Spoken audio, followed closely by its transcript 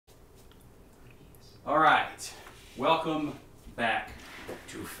All right, welcome back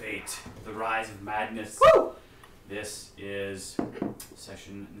to Fate, the Rise of Madness. Woo! This is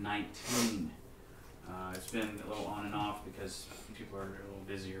session 19. It's been a little on and off because people are a little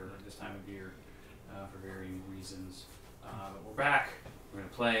busier this time of year for varying reasons. But we're back. We're going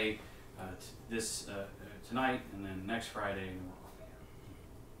to play tonight, and then next Friday, and we're off again.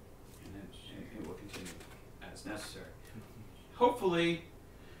 And it will continue as necessary. Hopefully,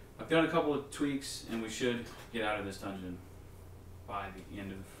 I've done a couple of tweaks, and we should get out of this dungeon by the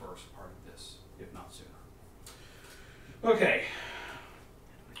end of the first part of this, if not sooner. Okay.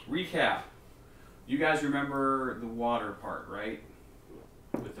 Recap. You guys remember the water part, right?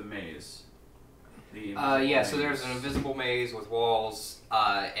 With the maze. Yeah, so there's an invisible maze with walls,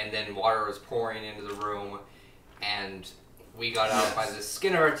 and then water was pouring into the room, and we got out by the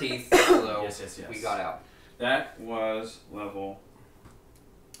skin of our teeth, although we got out. That was level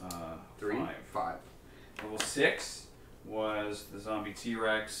 5. Level 6 was the zombie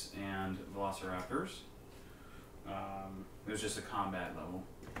T-Rex and Velociraptors. It was just a combat level.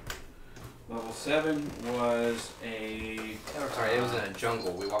 Level 7 was a... sorry, it was in a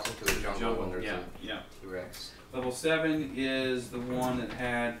jungle. We walked into a jungle and there's a T-Rex. Level 7 is the one that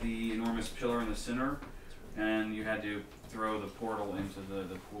had the enormous pillar in the center, and you had to throw the portal into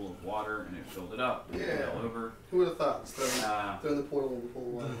the pool of water, and it filled it up. Yeah. It fell over. Who would have thought? Throwing the portal in the pool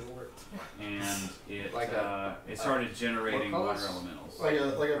of water worked. And it like it started generating water elementals. Like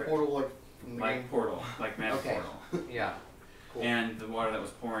a portal, like from the game. Portal, like magic portal. Yeah. Cool. And the water that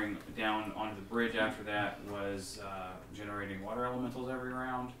was pouring down onto the bridge after that was generating water elementals every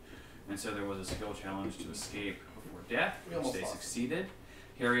round. And so there was a skill challenge to escape before death, which they succeeded.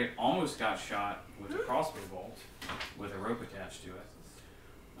 Harriet almost got shot with a crossbow bolt with a rope attached to it.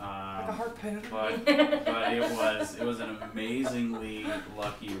 Like a harpoon. But it was an amazingly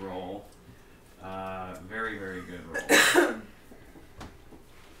lucky roll. Very, very good roll.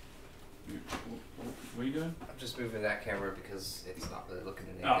 What are you doing? I'm just moving that camera because it's not really looking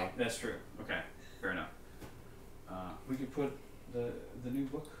at anything. Oh, that's true. Okay, fair enough. We could put the new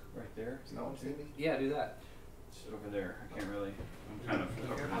book right there. Yeah, do that. It's over there. I can't really. I'm kind of.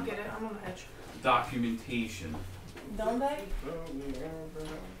 I'll get it. I'm on the edge. Documentation. Don't they?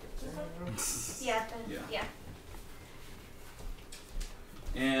 Yeah.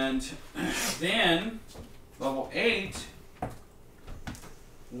 And then level 8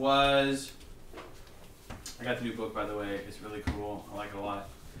 was. I got the new book, by the way. It's really cool. I like it a lot.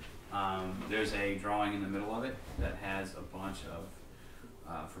 There's a drawing in the middle of it that has a bunch of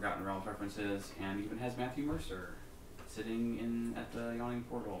Forgotten Realms references, and even has Matthew Mercer sitting at the Yawning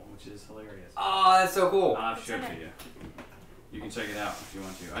Portal, which is hilarious. Oh, that's so cool. I'll show it to you. You can check it out if you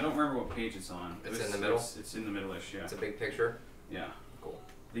want to. I don't remember what page it's on. It's in the middle? It's in the middle-ish, yeah. It's a big picture? Yeah. Cool.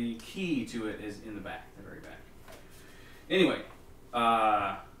 The key to it is in the back, the very back. Anyway, What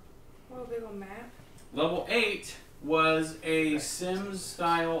a big old map. level 8 was a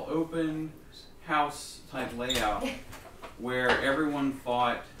Sims-style open house type layout where everyone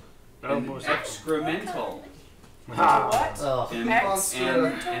fought an excremental. What? An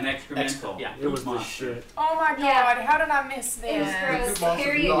excremental. Yeah, it was the shit. Oh my god, how did I miss It was this? gross.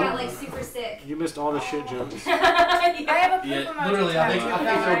 Harriet got like super sick. You missed all the shit jokes. I have a poop Yeah, emoji. Literally, I think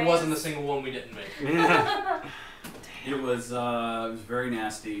there guys. wasn't a single one we didn't make. Yeah. It was very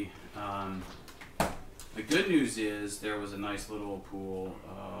nasty. The good news is there was a nice little pool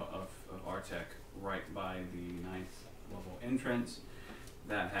of Artec right by the 9th level entrance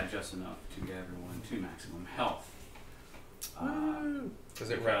that had just enough to get everyone to maximum health.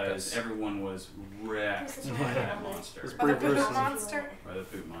 Because everyone was wrecked by that monster. By the poop monster? By the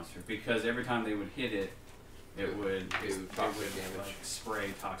poop monster. Because every time they would hit it, it would like,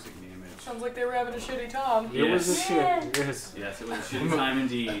 spray toxic damage. Sounds like they were having a shitty time. It was a shit. Yes. Yes, it was a shitty time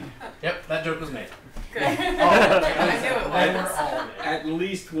indeed. Yep, that joke was made. Good. I knew it was. At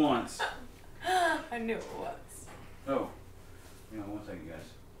least once. I knew it was. Oh, hang on one second, guys.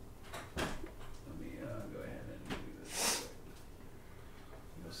 Let me go ahead and do this real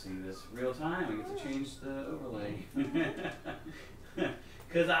quick. You'll see this real time. I get to change the overlay.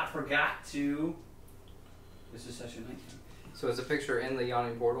 Because I forgot to. This is session 19. So is a picture in the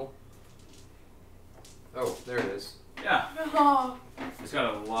Yawning Portal? Oh, there it is. Yeah. Oh. It's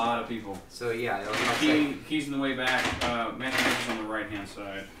got a lot of people. So yeah, it was Keys in the way back. Matthew is on the right-hand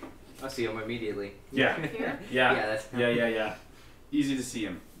side. I see him immediately. Yeah. Here? Yeah. Yeah, Yeah. Easy to see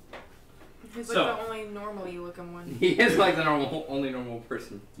him. He's like the only normally looking one. He is like the only normal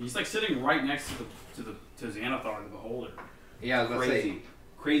person. He's like sitting right next to Xanathar, the Beholder. Yeah, I was about to say.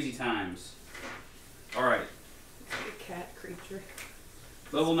 Crazy times. All right. It's like a cat creature.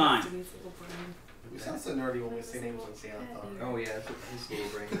 Level 9. Denise little brain. We sound so nerdy when we say names like Seattle. Oh yeah, that's what his little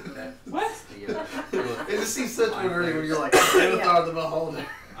brain did that. What? It just seems such nerdy when you're like, Avatar the Beholder.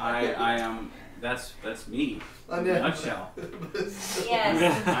 I am. That's me. I In know. a nutshell. Yes.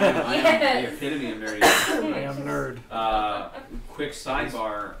 I am the epitome of nerdy. I am nerd. Quick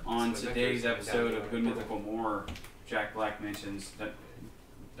sidebar on today's episode of Good Mythical More. Jack Black mentions that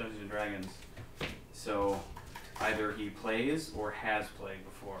Dungeons and Dragons. So either he plays or has played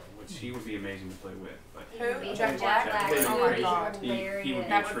before, which he would be amazing to play with. But Who? Jack Black? Oh my God. He would be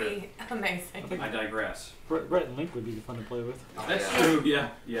That a would trip. be amazing. I digress. Brett and Link would be fun to play with. Oh, That's yeah. true. Yeah.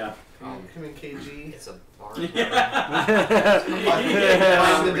 Yeah. Him and KG. It's a bar. Fighting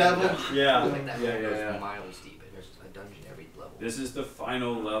the devil. Yeah. Like that Yeah. goes miles deep, and there's a dungeon every level. This is the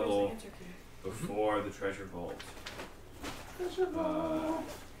final level before the treasure vault.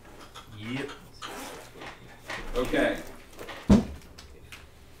 Yep. Okay.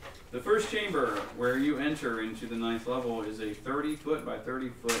 The first chamber where you enter into the 9th level is a 30-foot by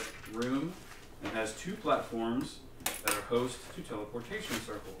 30-foot room and has 2 platforms that are host to teleportation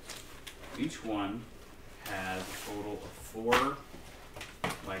circles. Each one has a total of 4,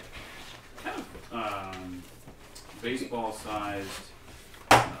 like, kind of baseball-sized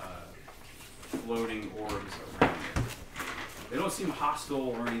floating orbs around it. They don't seem hostile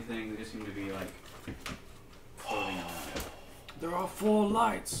or anything. They just seem to be like floating around it. There are 4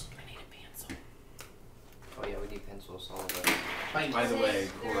 lights. I need a pencil. Oh yeah, we need pencils. All of it. By the way,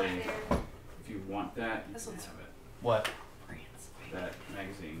 Corey, if you want that, you This can one's- have it. What? That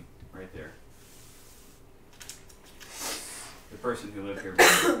magazine right there. The person who lived here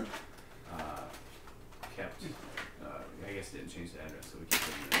before, kept, I guess didn't change the address, so we keep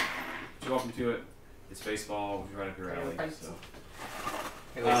it. But you're welcome to it. It's baseball, which is right up your alley. So.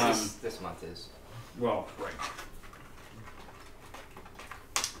 At least this month is. Well, right.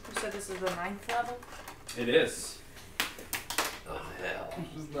 You said this is the 9th level? It is. Oh hell.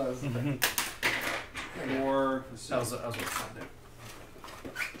 Just nice. Or That was what I was trying to do.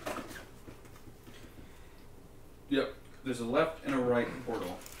 yep. There's a left and a right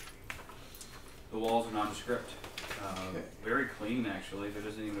portal. The walls are nondescript. Very clean, actually. There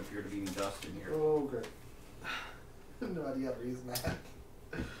doesn't even appear to be any dust in here. Oh, great. I have no idea how to use that.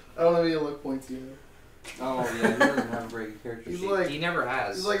 I don't have any look points either. Oh yeah, he doesn't have a very good character He's sheet. like- He never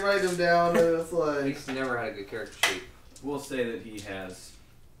has. He's like writing them down and it's like... He's never had a good character sheet. We'll say that he has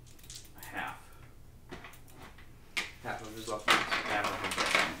half. Half of his left ones. Half of his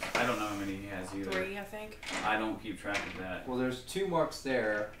weapons. I don't know how many he has either. 3, I think. I don't keep track of that. Well, there's 2 marks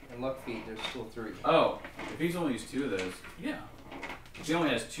there, and luck feet. There's still 3. Oh, if he's only used 2 of those, yeah. If he only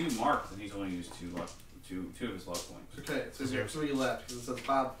has 2 marks, then he's only used 2 of his luck points. Okay, so there's 3 left because it says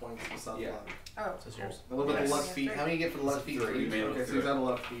 5 points beside the Yeah. left. Oh. This is yours. And what about the Yes. left feet? How many you get for the left feet? 3. You may look Okay, so through he's it. out of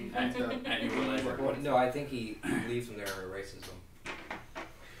left feet. At your leisure. Well, no, I think he leaves them there and erases them.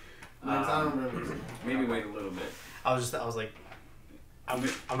 I don't remember. Maybe wait a little bit. I was like, I'm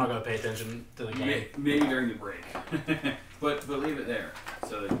not gonna pay attention to the game. Maybe during the break. but leave it there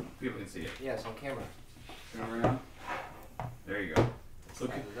so that people can see it. Yeah, it's on camera. Turn around. There you go.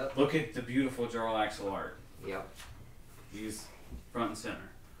 Look Size it up. look at the beautiful Jarl Axel art. Yep. He's front and center.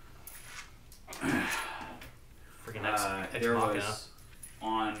 Freaking Ex There Machina. was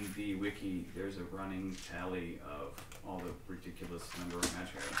on the wiki. There's a running tally of all the ridiculous number of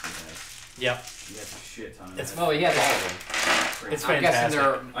magic items he has. Yep. He has a shit ton of It's- that. Oh, he has all of them. Crazy. It's I'm guessing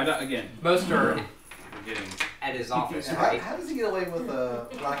fantastic. they're Again, most are we're getting. at his office, How, right? how does he get away with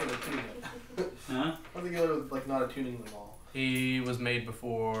lack of attunement? Huh? How does he get away with like not attuning them all? He was made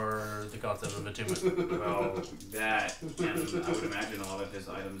before the concept of attunement. Well, that, and I would imagine a lot of his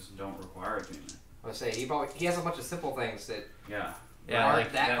items don't require attunement. I would say he has a bunch of simple things that Yeah. Yeah, aren't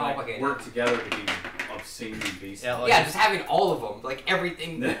like that complicated. work together to be obscenely basic. Yeah, like- yeah, just having all of them, like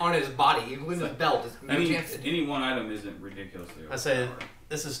everything on his body, including his belt, is enchanted. Any one item isn't ridiculously I say overpowered.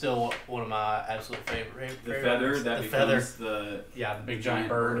 this is still one of my absolute favorite. The favorite feather ones. that the feather. becomes the Yeah, the big giant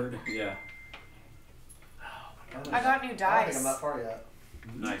bird. Yeah, I got new I don't think dice. I'm that far yet.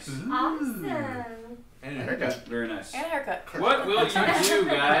 nice. Awesome. And a haircut. Very nice. And a haircut. What will you do,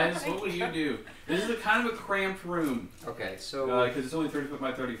 guys? What will you do? This is a kind of a cramped room Okay, so because it's only 30 foot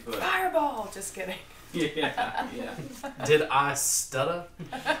by 30 foot. Fireball! Just kidding. Yeah. Did I stutter?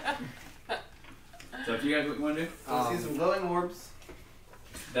 So if you guys what you want to do? I see some glowing orbs.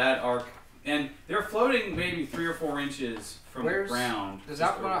 That are, and they're floating maybe 3 or 4 inches from the ground. does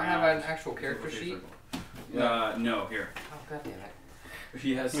just Alpha not have around an actual the character shape sheet? circle. No, here. Oh god damn it!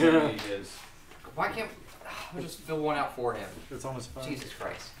 He has some of his. Why can't? I'll just fill one out for him. It's almost fine. Jesus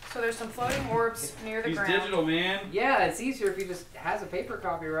Christ. So there's some floating orbs near the He's ground. digital, man. Yeah, it's easier if he just has a paper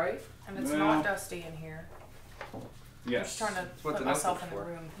copy, right? And it's Well. not dusty in here. I'm Yes. just trying to what put the myself in notebook's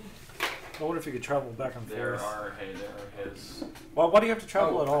the for. room. I wonder if you could travel back and There forth. are his. Well, why do you have to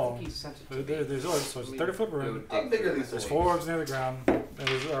travel at I all? think he sent it to me. There's orbs, so it's a 30-foot It room. would How dig big are through these There's the 4 orbs near the ground.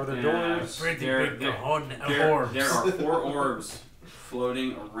 Are there doors? Pretty There- big there- cojones. There are 4 orbs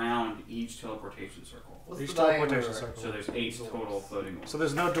floating around each teleportation circle. What's Each the diameter? teleportation circle. So there's 8 total floating orbs. So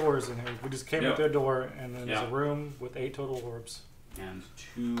there's no doors in here. We just came Yep. up to a door, and then there's Yeah. a room with 8 total orbs. And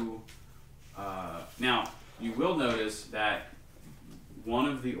 2. Now, you will notice that one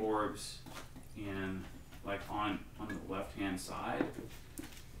of the orbs in, like, on the left-hand side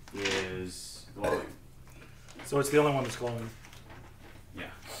is glowing. So it's the only one that's glowing. Yeah,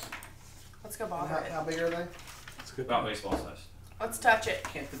 Let's go And bother it. how big are they? It's good. about baseball sized. Let's touch it.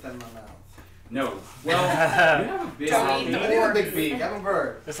 Can't fit that in my mouth. No, well, you have a big Don't eat beak. the I need a big beak. I'm a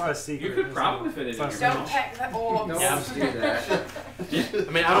bird. It's not a secret. You could It's probably not- fit it it's in not your secret. Don't peck the orbs. No. Yeah, let's do that.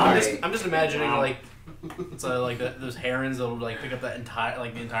 I mean, I'm just imagining Wow. like, it's like those herons that'll like pick up that entire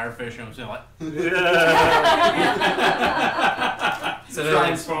the entire fish and I'm saying like, Yeah. so they're Try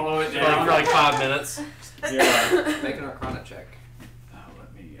like and swallow it for down. like 5 minutes. Yeah. Make an Arcana check.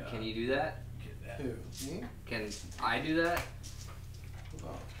 Let me Can you do that? get that. Who? Me? Can I do that? Oh,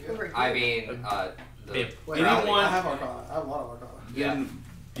 Over yeah. here. I mean, the Babe, Wait, Anyone- I have Arcana. I have a lot of Arcana. yeah. Then,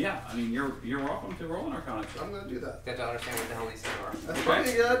 yeah, I mean, you're welcome to roll an Arcana check. I'm gonna do that. You have to understand what the hell these things are. That's Okay.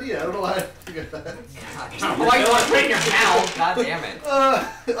 probably a good idea. I don't know why I figured that. Why you want to put in your mouth? God damn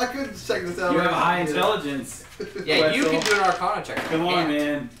it. I could check this out. You have right high now. intelligence. Yeah, you can do an Arcana check. Come on,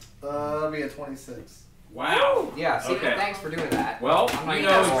 man. That'll be a 26. Wow. Yeah, see, Okay. thanks for doing that. Well, I'm not you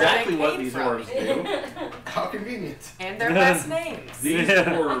gonna know roll. exactly Where what they these came orbs do. How convenient. And their best names. These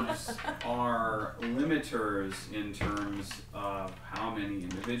Yeah. orbs are limiters in terms of how many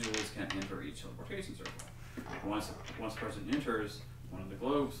individuals can enter each teleportation circle. Once a person enters, one of the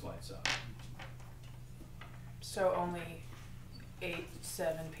globes lights up. So only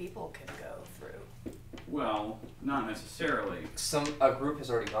 7 people can go through. Well, not necessarily. A group has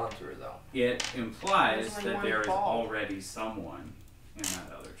already gone through though. It implies There's only that one there is ball. already someone in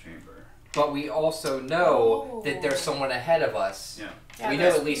that other chamber. But we also know Oh. that there's someone ahead of us. Yeah. Yeah, we know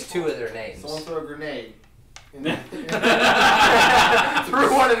there's at least people. 2 of their names. Someone throw a grenade.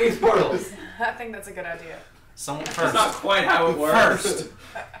 Through one of these portals. I think that's a good idea. Someone That's not first. quite how it works. First,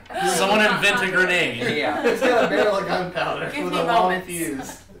 someone invent a grenade. Yeah. It's got a barrel of gunpowder Give with me a long moments.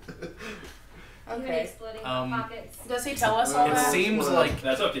 fuse. Even Okay. exploding Um, pockets. Does he tell us all It that? seems like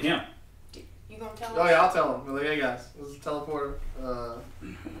That's up to him. You gonna tell us? Oh yeah, I'll tell them. Like, hey guys, this is a teleporter.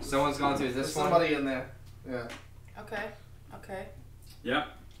 Someone's gone through There's this one. somebody in there. Yeah. Okay. Okay. Yeah.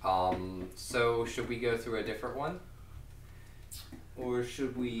 So should we go through a different one? Or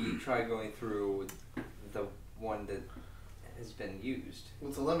should we try going through the one that has been used? Well,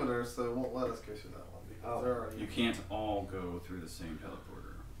 it's a limiter, so it won't let us go through that one because Oh. they're already. You can't all go through the same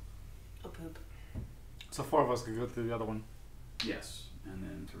teleporter. Oh poop. So 4 of us could go through the other one. Yes, and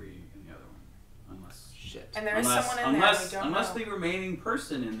then 3 in the other one, unless Shit. And there is unless someone in unless there we don't unless know. the remaining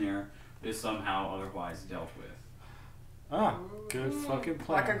person in there is somehow otherwise dealt with. Ah, good fucking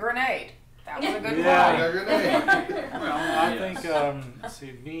plan. Like a grenade. That was a good Yeah. call. They're grenade. Well, I yes. think, let's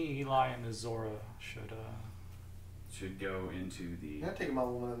see, me, Eli, and Azora should go into the. Yeah, take my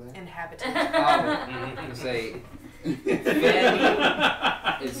woman in there. Inhabitant. I'm gonna say Fanny,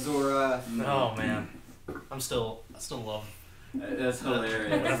 Izora. oh man, I still love. That's hilarious.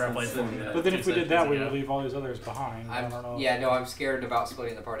 Whenever I play That's for so good. But then if we did that, we would Yeah. leave all these others behind. I don't know. Yeah, no, I'm scared about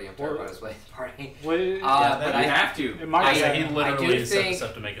splitting the party. I'm Well- terrified of splitting the party. Wait, But you I have to. it might I- be. Yeah, he I literally do set think- this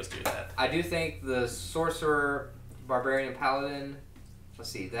up to make us do that. I do think the sorcerer, barbarian, and paladin. Let's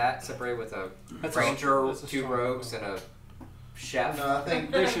see, that separated with a That's ranger, that's a 2 strong rogues, one. and a chef. No, I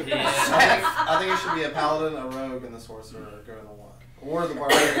think They should be. Yeah. I think it should be a paladin, a rogue, and the sorcerer go in the one, or the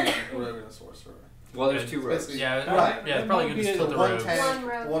barbarian, a rogue, and a sorcerer. Well, there's 2 rogues. Basically- Yeah, Right. yeah, it's probably good to Might be split So the one rogues. tank, One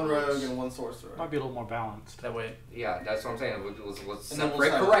rogue one rogue, each. and one sorcerer. Might be a little more balanced. That way. Yeah, that's what I'm saying. Let's And then we'll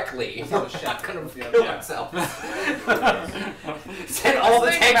separate have- correctly. we'll have a I'm chef. not gonna Yeah. kill Yeah. myself. Send all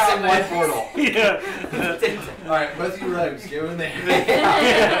the Think tanks about in one this. portal. Yeah. Alright, both you rogues, go in there.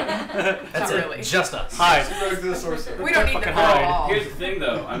 That's Not it. really. Just us. Hi. 2 rogues and a sorcerer. We don't need to Fucking go hide. all. Here's the thing,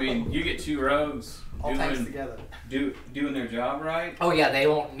 though. I mean, you get 2 rogues All tanks doing together. doing their job right. Oh yeah, they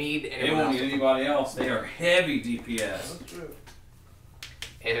won't need They anyone won't else. need anybody else. They are heavy DPS. That's true.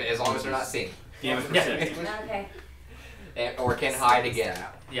 As long as they're not seen. Damn it for Yeah. safety. Okay. Or can hide again.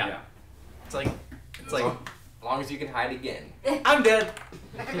 Yeah. It's like As long as you can hide again. I'm dead.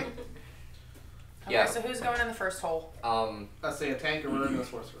 Yeah. Okay, so who's going in the first hole? I say a tankerer and a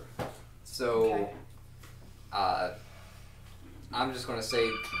sorcerer. So, Okay. I'm just gonna say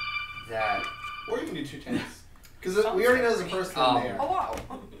that Or you can do 2 tanks. Because we already know there's a person in there. Oh wow.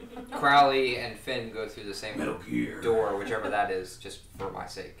 Crowley and Finn go through the same Metal Gear. door, whichever that is, just for my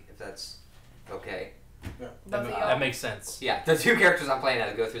sake, if that's okay. Yeah. Both of y'all? That makes sense. Yeah, the 2 characters I'm playing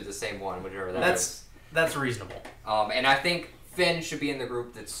as go through the same one, whichever that is. That's reasonable. And I think Finn should be in the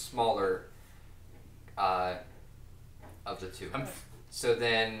group that's smaller of the 2. So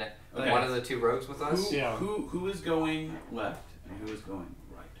then one of the 2 rogues with us. Who is going left and who is going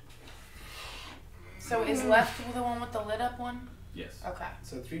right? So is left the one with the lit up one? Yes. Okay.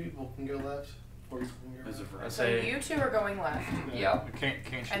 So 3 people can go left, 4 people can go As right. of I right. So say, you 2 are going left, Yep. Can't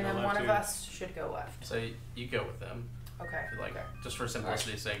you and go then left one of too? us should go left. so you go with them. Okay. Like just for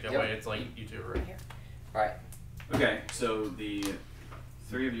simplicity's sake. That Yep. way it's like you two are Right here. Right. Okay, so the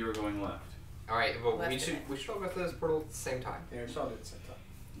 3 of you are going left. All right. Well, Left we it. should all go through this portal at the same time. Yeah, we shall do it at the same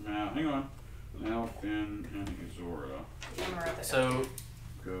time. Now, hang on. Now, Finn and Azora I'm gonna write that down. So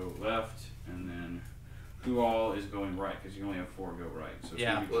go left, and then who all is going right? Because you only have 4 go right. So it's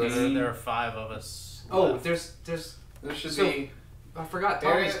yeah, gonna be well, Kenny. there are 5 of us. Oh, left. there's. There should So- be. I forgot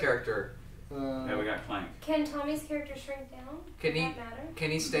Tommy's Eric- character. Yeah, we got Clank. Can Tommy's character shrink down? Can Does he? that matter?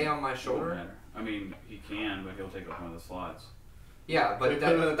 Can he stay on my Doesn't shoulder? matter. I mean, he can, but he'll take up one of the slots. Yeah, We but put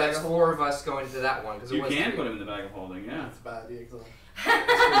him in the that, bag that's of 4 of us going to that one because it You was can 3. put him in the bag of holding, yeah. That's a bad idea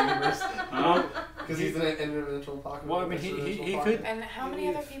Huh? because he's in an individual pocket. Well, I mean, he Individual could- pocket. And how many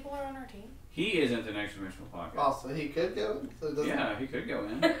other people are on our team? He isn't an extra dimensional pocket. Oh, so he could go. So does Yeah, he could go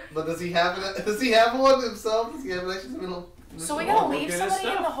in. But does he have it? Does he have one himself? Does he have an extra middle? So we Well, gotta look leave at his somebody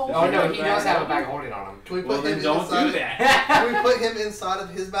in stuff. the hole? Oh no, Yeah, he does bag have a of bag holding on him. Can we put Well, him then don't inside? do that. Can we put him inside of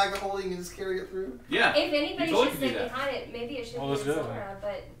his bag of holding and just carry it through? Yeah. If anybody You totally should could do stay that. behind it, maybe it should Well, be let's do it. Azora,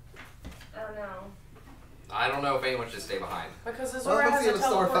 but I don't know. I don't know if anyone should stay behind. Because Well, Azora let's has see a if it's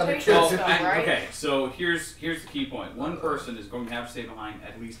Thor Thunder teleportation Kids. stuff, Well, right? okay, so here's the key point. One person is going to have to stay behind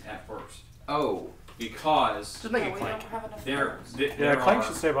at least at first. Oh. Because Just make No, it we Clank. don't have enough there, numbers. there Yeah, Clank are-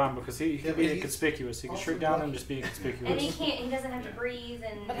 should stay behind because he Yeah, can but be he's conspicuous. He can also shrink down lucky. and just be And he conspicuous. can't. He doesn't have to breathe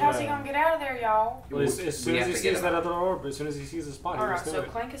and. But how's he Yeah. gonna get out of there, y'all? Well, as soon We as have he to get sees him that out. other orb, as soon as he sees the spot, he Alright, just do so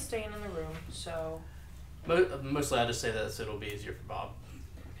it. Clank is staying in the room, so Mostly I just say that so it'll be easier for Bob.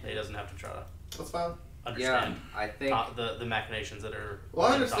 He doesn't have to try to That's fine. understand I think. the machinations that are. Well, I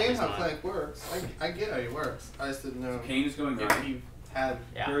in understand Tommy's how mind. Clank works. I get how he works. I just didn't know Kane is going if right. he had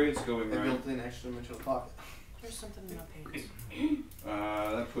Yeah. Harriet's going a right. built-in extra dimensional pocket. there's something in my pants.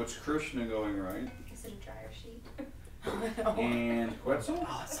 That puts Krishna going right. Is it a dryer sheet? And Quetzal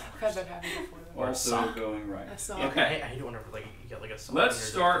Oh, that's so Because I've had it before. Or a also sock. going right. A sock. Yeah, Okay. I hate it whenever like you get like a. sock Let's and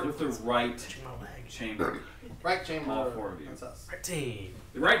there's, start like, with the liquids right touching my leg. chamber. Right chamber. All 4 of you. That's us. Right team.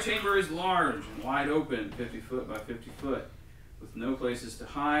 The right chamber is large and wide open, 50 foot by 50 foot, with no places to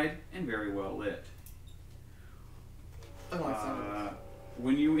hide and very well lit. I don't like some of this.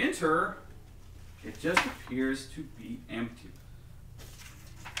 When you enter, it just appears to be empty.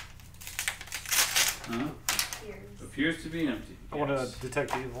 Huh? Tears. Appears to be empty. I want yes. to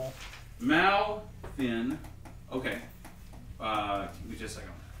detect evil. Mal, Finn. Okay. Give me just a second.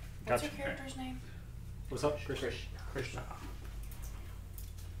 What's Gotcha. your character's name? What's up, Krishna? Krishna.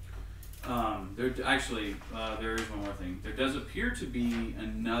 There actually there is one more thing. There does appear to be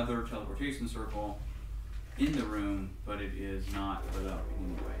another teleportation circle in the room, but it is not lit up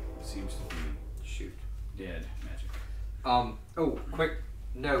anyway. It seems to be dead magic. Oh, quick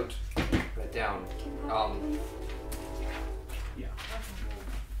note. Put it down. Yeah.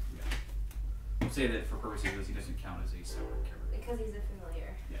 We'll say that for purposes of this, he doesn't count as a separate character. Because he's a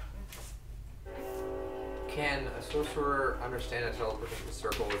familiar. Yeah. Can a sorcerer understand a teleportation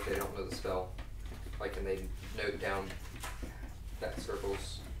circle if they don't know the spell? Like, can they note down that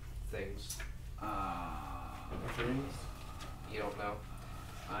circle's things? You don't know?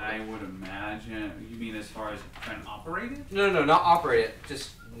 I would imagine. You mean as far as trying to operate it? No, not operate it.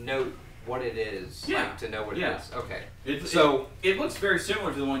 Just note what it is. Yeah. Like, to know what Yeah. it is. Okay. So it looks very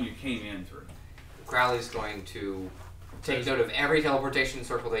similar to the one you came in through. Crowley's going to take note of every teleportation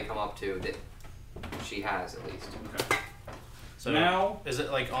circle they come up to that she has, at least. Okay. So now is it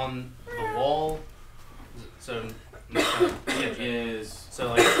like on the wall? So it is. So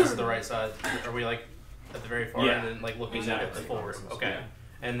like this is the right side. Are we like at the very far Yeah. end and like looking Exactly. at the full room? Okay. Yeah.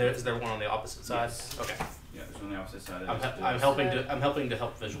 And is there one on the opposite side? Yes. Okay. Yeah, there's on the opposite side. I'm helping to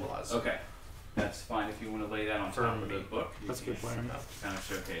help visualize. Okay, that's fine if you want to lay that on For top of the me. book. You That's a good can plan. Kind of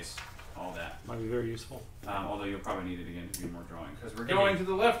showcase all that. Might be very useful. Although you'll probably need it again to do more drawing because we're going to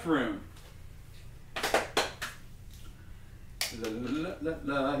the left room.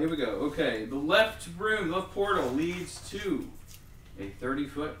 Here we go. Okay, the left room, left portal leads to a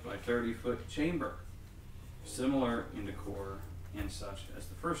 30-foot by 30-foot chamber, similar in decor and such as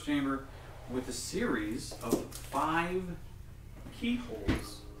the first chamber, with a series of 5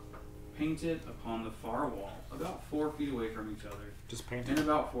 keyholes painted upon the far wall, about 4 feet away from each other, Just painted. and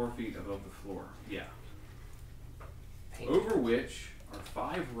about 4 feet above the floor. Yeah. Painted. Over which are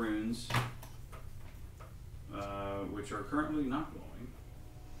 5 runes, which are currently not glowing.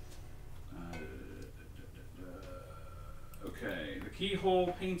 Okay, the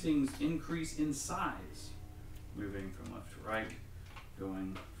keyhole paintings increase in size, moving from left to right,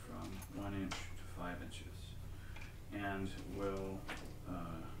 going from 1 inch to 5 inches, and will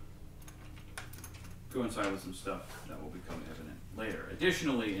coincide with some stuff that will become evident later.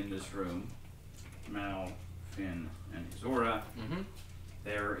 Additionally, in this room, Mal, Finn, and Zora,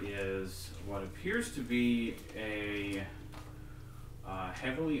 there is what appears to be a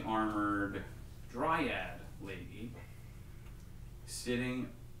heavily armored dryad lady sitting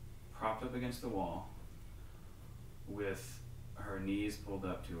propped up against the wall with her knees pulled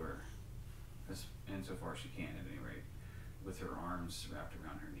up to her, insofar as she can at any rate, with her arms wrapped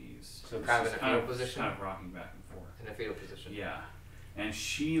around her knees. So kind of in a fetal position? Kind of rocking back and forth. In a fetal position. Yeah. And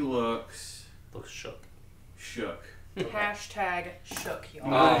she looks shook. Shook. Hashtag shook,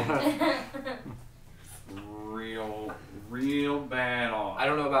 y'all. Real bad off. I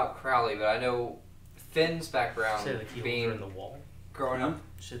don't know about Crowley, but I know Finn's background Say the keyholes being are in the wall. growing up.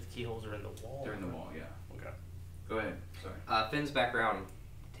 Shit, the keyholes are in the wall. They're in the wall, yeah. Okay. Go ahead. Sorry. Finn's background,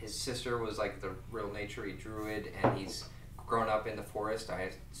 his sister was like the real naturey druid, and he's grown up in the forest.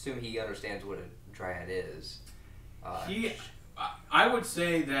 I assume he understands what a dryad is. I would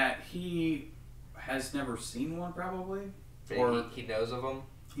say that he has never seen one, probably. Or he knows of them.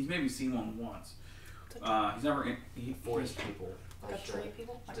 He's maybe seen one once. He's never. Forest people. Like tree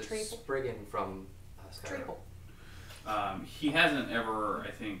people? Like tree people? Spriggan from Tree Skyrim. people. He hasn't ever,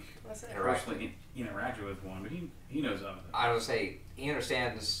 I think, What's it? personally interacted with one, but he knows of it. I would say he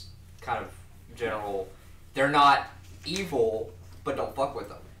understands kind of general. They're not evil, but don't fuck with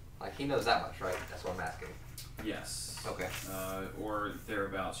them. Like, he knows that much, right? That's what I'm asking. Yes. Okay. Or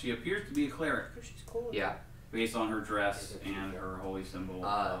thereabouts. She appears to be a cleric. Oh, she's cool. Yeah. Based on her dress and her holy symbol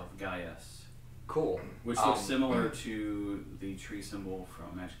of Gaius. Cool. Which looks similar to the tree symbol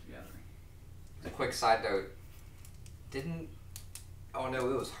from Magic the Gathering. A quick side note. Oh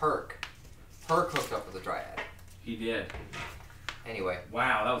no, it was Herc. Herc hooked up with the dryad. He did. Anyway.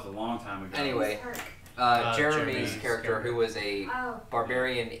 Wow, that was a long time ago. Anyway. Jeremy's Jeremy's character, who was a Oh.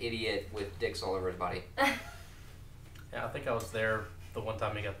 barbarian idiot with dicks all over his body. Yeah, I think I was there the one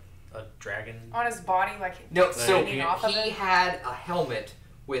time he got a dragon. On his body, like No, so hanging off of he it? had a helmet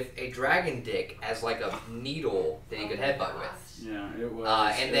with a dragon dick as like a needle that he could headbutt with. Yeah, it was.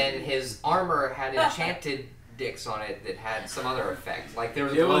 And then his armor had enchanted dicks on it that had some other effect. Like there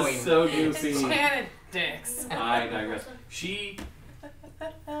was a it glowing. was so goofy. Enchanted dicks. I digress. She,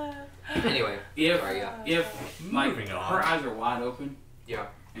 Anyway. if Sorry, yeah. if like Moving on. her eyes are wide open, Yeah.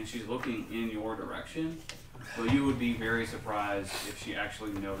 and she's looking in your direction, well, you would be very surprised if she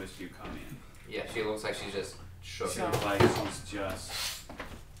actually noticed you come in. Yeah, she looks like she's just shook. She looks like she's just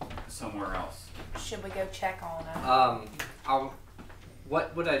somewhere else. Should we go check on her?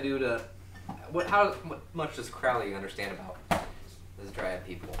 What would I do to? What much does Crowley understand about this dryad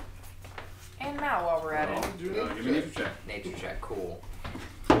people? And now while we're at Well, it. give me a nature check. Nature check, cool.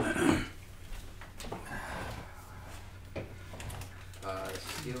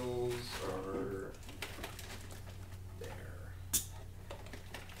 Skills are there.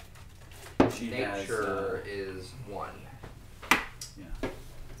 She Nature has, is 1. yeah,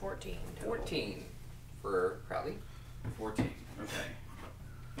 14. 14 for Crowley. 14.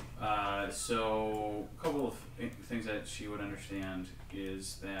 Okay. So a couple of things that she would understand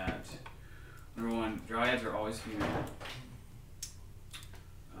is that number one, dryads are always female.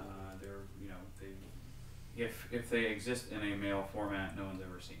 If they exist in a male format, no one's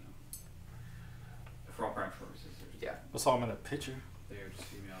ever seen them. For all practical purposes, Yeah. I saw him in a picture. they're just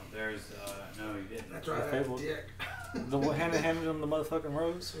female. There's no, you didn't. That's My right. favorite. Dick. The one handed him the motherfucking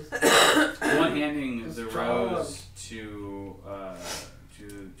rose. One handing It's the strong. rose to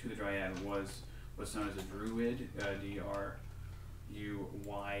the dryad was what's known as a druid. D-R-U-Y.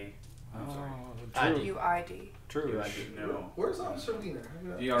 I'm sorry. True. UID. True. No. Where's Officer Wiener?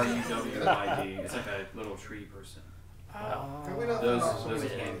 D-R-U-W-I-D. It's like a little tree person. Have we not Those done Officer those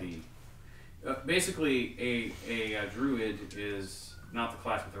Wiener? can be. Basically, a druid is not the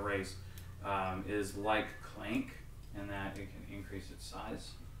class with the race. Is like Clank in that it can increase its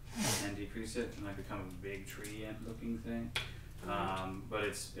size and decrease it and like become a big tree ant looking thing. but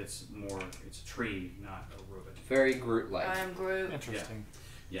it's a tree, not a robot. Very Groot-like. I am Groot. Interesting.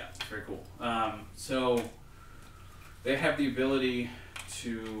 Yeah, it's very cool. So they have the ability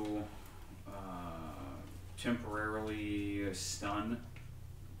to temporarily stun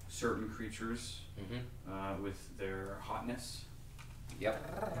certain creatures with their hotness.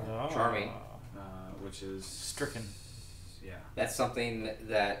 Yep. Oh. Charming. Which is stricken. Yeah. That's something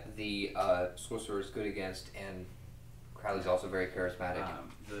that the sorcerer is good against, and Crowley's also very charismatic.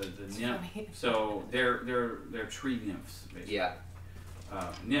 The nymph. So they're tree nymphs, basically. Yeah.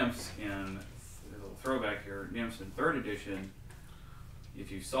 Nymphs in a little throwback here. Nymphs in 3rd edition. If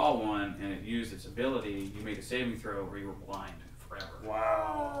you saw one and it used its ability, you made a saving throw or you were blind forever.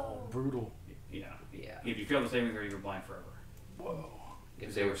 Wow. Brutal. Yeah. Yeah. If you failed the saving throw, you were blind forever. Whoa.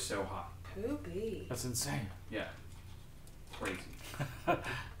 Because they were so hot. Poopy. That's insane. Yeah. Crazy.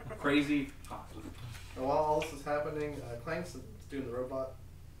 Crazy hot. And while all this is happening, Clank's doing the robot.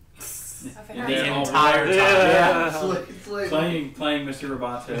 And The then entire time. Yeah. It's like playing Mr.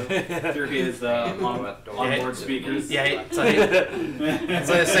 Roboto through his onboard speakers. Yeah, it's like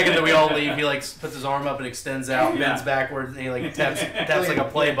the second that we all leave, he like puts his arm up and extends out, bends backwards, and he like taps like a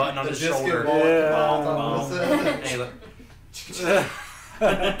play button on his shoulder. And he like,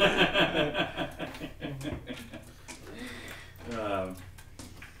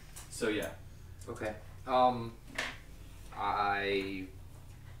 So yeah. Okay. I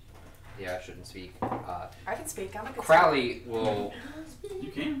shouldn't speak. I can speak. I'm a good Crowley will.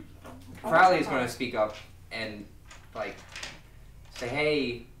 You can. Crowley is going to speak up and like say,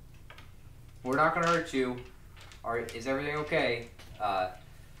 "Hey, we're not going to hurt you. Is everything okay?"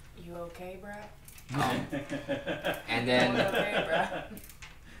 You okay, bro? And then Okay,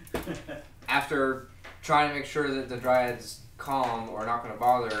 bro. after trying to make sure that the Dryad's calm or not going to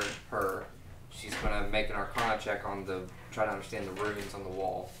bother her, she's going to make an Arcana check on try to understand the runes on the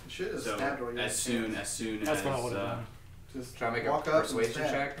wall. Shit is So as soon That's as what I would have done. Just Try to make a walk up persuasion and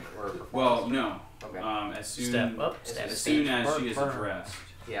stab. check or well, no. Okay. As soon Step up, as step soon as she is burn. addressed,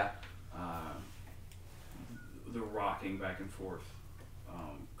 Yeah. the rocking back and forth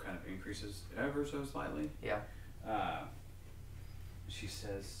kind of increases ever so slightly. Yeah. She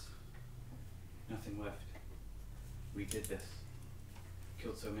says, "Nothing left. We did this.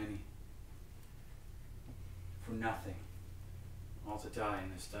 Killed so many. For nothing. All to die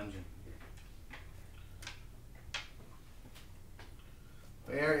in this dungeon."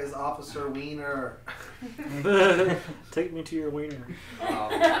 Where is Officer Wiener? Take me to your wiener.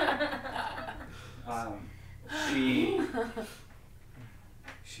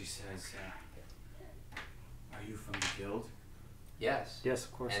 She says, "Are you from the guild?" Yes. Yes,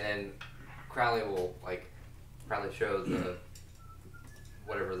 of course. And then Crowley will Crowley show the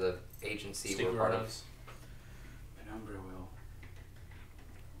whatever the agency we're part of. Penumbra will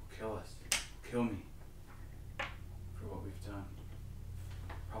kill us. Kill me. For what we've done.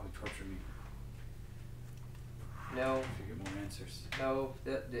 Probably torture me. No, If you get more answers. no,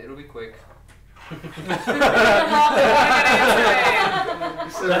 it'll be quick. That's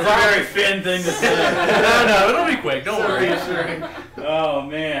a very Finn thing to say. no, it'll be quick. Don't worry. Oh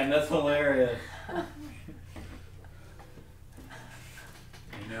man, that's hilarious.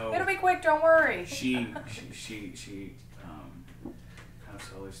 You know, It'll be quick. Don't worry. she kind of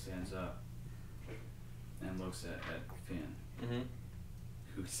slowly stands up and looks at Finn. Mm-hmm.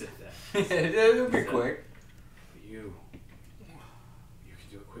 Who said that? It'll be quick. You can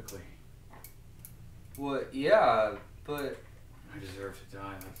do it quickly. Well, yeah, but I deserve to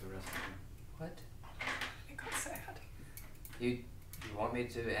die like the rest of you. what? It got sad. You want me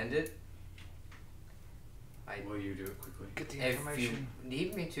to end it? Will you do it quickly? Get the If you information.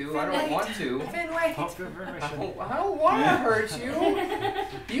 need me to, Finn, I don't wait. want to. Finn, wait. Pop the information. I don't want to hurt you.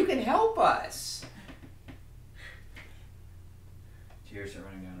 You can help us. Tears are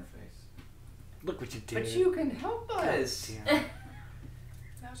running down her face. Look what you did. But you can help us. Damn.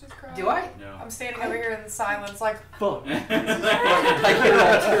 Now she's crying. Do I? No. I'm standing over here in silence, like, Fuck. Like you're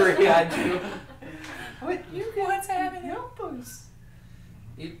all teary-eyed too. But you can what's happening? help us.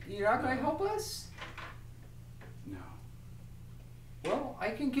 You're not going to help us? No. Well, I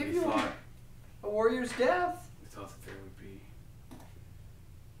can give We you thought, a warrior's death. we thought that there would be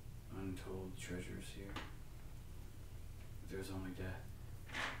untold treasures here. But there's only death.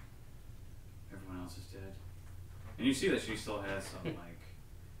 Everyone else is dead. And you see that she still has some like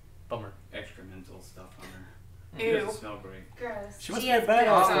Bummer. excremental stuff on her. Ew. It doesn't smell great. Gross. She must be has a badass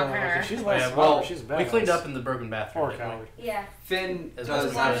boobs though. on her. She's Oh, less yeah, well, well, she's badass. we cleaned up in the broken bathroom. Poor didn't we? coward. Yeah. Finn As does best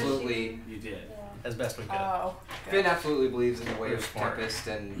we could. absolutely. You did. Yeah. As best we could. oh. Finn absolutely believes in the way We're of smart. Tempest,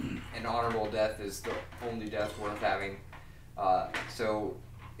 and an honorable death is the only death worth having. So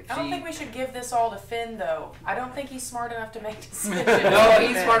if I don't she... think we should give this all to Finn, though. I don't think he's smart enough to make decisions. No,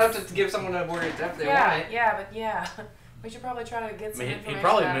 he's smart enough to give someone a word if they want it. Yeah. We should probably try to get some information he'd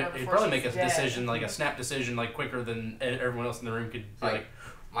probably out of her he'd before probably she's make a dead. decision, like a snap decision, like quicker than everyone else in the room could. Like,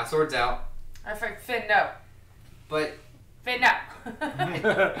 my sword's out. I think Finn, no. But Finn, no.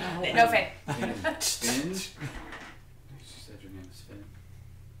 No, Finn. Finn? She said your name is Finn.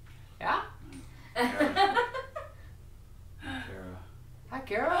 yeah. Kara. Hi,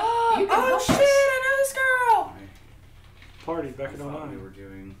 Kara. Oh shit! I know this girl. Party back I in thought we 09. were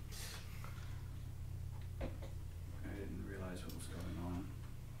doing. I didn't realize what was going on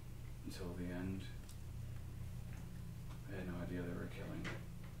until the end. I had no idea they were killing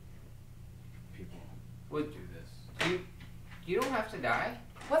people. Would do this? You don't have to die.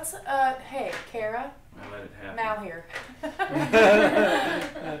 What's hey, Kara. I let it happen. Mal here.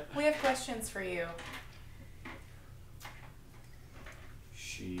 We have questions for you.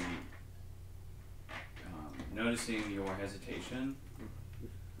 She, noticing your hesitation,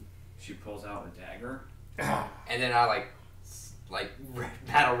 she pulls out a dagger. And then I like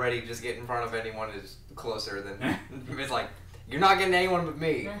battle ready, just get in front of anyone who's closer than. It's like you're not getting anyone but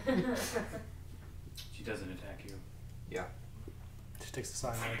me. She doesn't attack you. Yeah. Just takes the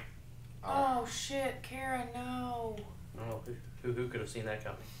cyanide. Oh shit, Kara, no. oh, who could have seen that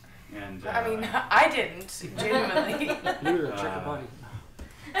coming? And I mean, I didn't, genuinely. You were a trick body.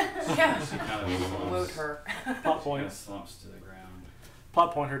 Yeah. she kind of slumps. Loot her. Plot She kind point. of slumps to the ground.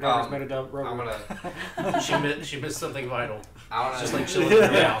 Plot point. Her daughter's made of I'm rubber. gonna. She missed something vital. I wanna. Just like she looked in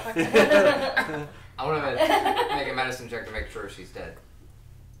her mouth. I wanna make a medicine check to make sure she's dead.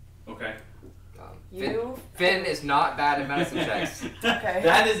 Okay. You? Finn is not bad at medicine checks. Okay.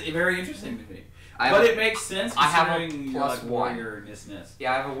 That is very interesting to me. But it makes sense I have a considering your plus like one. warrior-ness.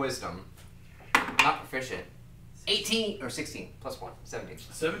 Yeah, I have a wisdom. Not proficient. 18 or 16 plus 1, 17.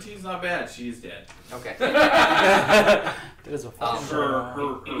 17's not bad. She is dead. Okay. That is a fucking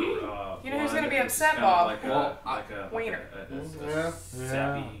You know who's gonna be blood is upset, kind of Bob? Like a Wiener. a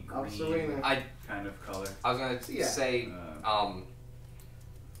sappy Absolutely. green I kind of color. was gonna Yeah. say,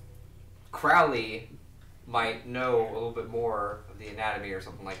 Crowley might know a little bit more of the anatomy or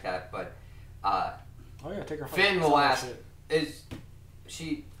something like that, but Oh yeah, take her. Finn home. will ask,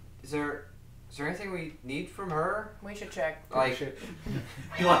 Shit. is there anything we need from her? We should check. Like, Shit.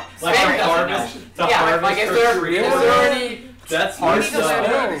 Like Finn a doesn't harvest. know. To Yeah, harvest like is her there career. any? That's Harvest messed the up.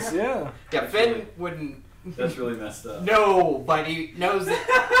 spells. Spells, yeah. Yeah, Finn wouldn't. That's really messed up. Nobody knows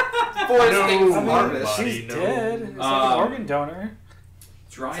that forest things I mean, harvest. she's no. dead. It's like an organ donor.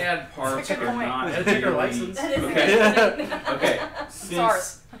 Dryad parts That's a good are point. not. Yeah, take her really- license. That is Okay. Okay.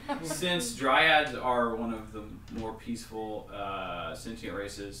 SARS. Since dryads are one of the more peaceful sentient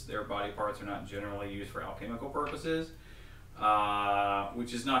races, their body parts are not generally used for alchemical purposes,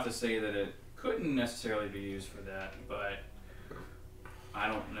 which is not to say that it couldn't necessarily be used for that, but I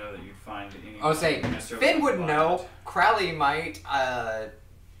don't know that you'd find any. I would say Finn wouldn't know. Crowley might.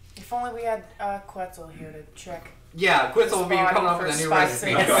 If only we had Quetzal here to check. Yeah, Quetzal will be Spotting coming up for with a new spices.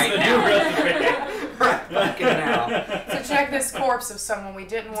 recipe right now. Right fucking now. To check this corpse of someone we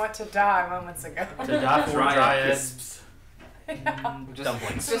didn't want to die moments ago. To die for dryads. Just,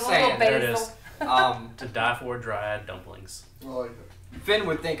 Dumplings. just A little saying. There it basil. is. To die for dryad dumplings. I like it. Finn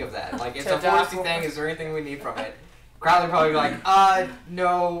would think of that. Like, it's To a die foresty for- thing. Is there anything we need from it? Crowley probably be like,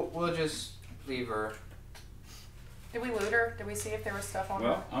 no, we'll just leave her. Did we loot her? Did we see if there was stuff on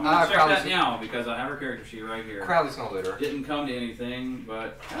Well, her? I'm gonna check Crowley's- that now because I have her character sheet right here. Crowley's gonna loot her. Didn't come to anything,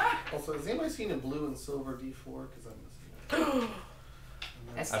 but Also, has anybody seen a blue and silver D4? Because I'm missing it.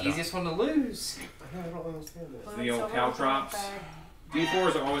 That's I the don't. easiest one to lose. I know, I don't understand it. Blue the and old silver caltrops. bag.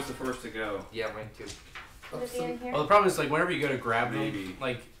 D4s are always the first to go. Yeah, mine too. Is he in here? Well, the problem is like whenever you go to grab Maybe. them,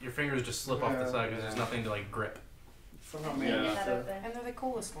 like your fingers just slip off the Yeah. side because there's nothing to like grip. Somehow Yeah. managed Get that to. open. And they're the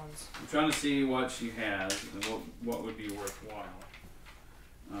coolest ones. I'm trying to see what she has and what would be worthwhile.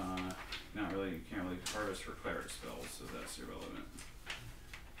 Not really. You can't really harvest for cleric spells, so that's irrelevant.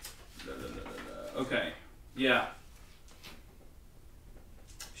 Okay. Yeah.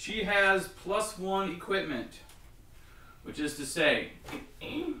 She has +1 equipment, which is to say,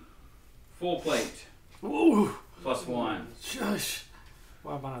 full plate. Ooh. +1. Shush.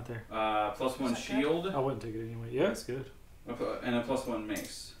 Why am I not there? +1 Is that good? shield I wouldn't take it anyway. Yeah, it's good. and a +1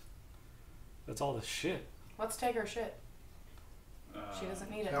 mace. That's all the shit. Let's take her shit. She doesn't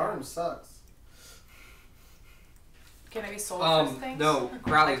need it. The arm sucks. Can it be sold for things? No,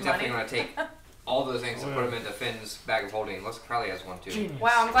 Crowley's Like definitely money? gonna take all those things and put them into Finn's bag of holding. Unless Crowley has one too. Genius.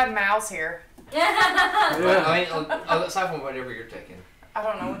 Wow, I'm glad Mal's here. But, Yeah. I mean, aside from whatever you're taking. I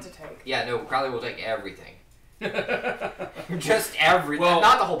don't know what to take. Yeah, no, Crowley will take everything. Just everything. Well,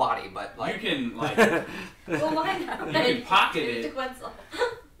 not the whole body, but like. You can like Well, why not? you can pocket Give it to Quetzal.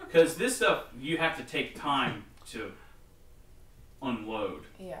 because this stuff you have to take time to unload.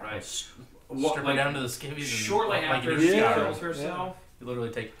 Yeah. Right. Strip her down to the skivvies. Shortly and after like she you do Yeah. kills Skyrim. herself, You literally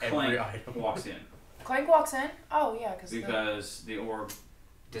take Clank every item. walks in Clank walks in. Oh yeah, because the orb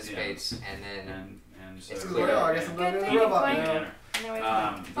Dissipates and then. and so It's Well, clear. I guess I'm Good not thing the robot Clank- now. enter. No, wait,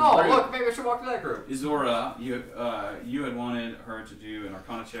 wait. Oh, look, maybe I should walk to that group. Izora, you had wanted her to do an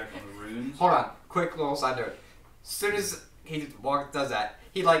Arcana check on the runes. Hold on, quick little side note. As soon as he does that,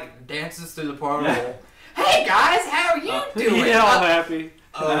 he like dances through the portal. Hey guys, how are you doing? Yeah, all happy.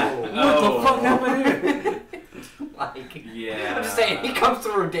 Oh, What the fuck happened here? like Yeah. I'm just saying, he comes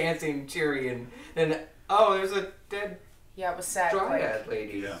through dancing, cheery, and then oh, there's a dead Yeah, it was sad. Clank. dryad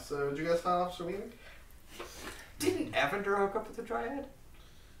lady. Yeah. So, did you guys find Officer Meeting? Didn't Evander hook up with the dryad?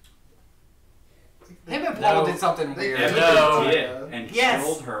 Him and Paul No. did something They- weird. Evan No. did and Yes.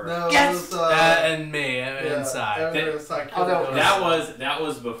 killed her. No, Yes! it was, That and me yeah, inside. Evander inside Oh, no. killed That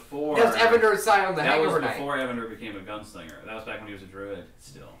was before. That was Evander's sign on the That was hangover night. before Evander became a gunslinger. That was back when he was a druid.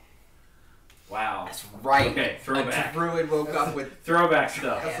 Still. Wow. That's right. Okay, throwback. A druid woke up with. Throwback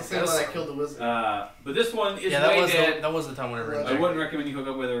stuff. That's the same one that killed the wizard. But this one is Yeah, that way was dead. that was the time whenever. I I wouldn't recommend you hook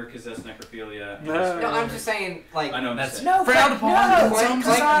up with her because that's necrophilia. No. No, I'm just saying, like. I know. That's No, frowned Clank, upon. no, Clank,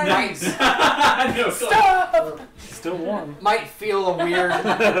 because I- might, no, Stop! Still warm. might feel a weird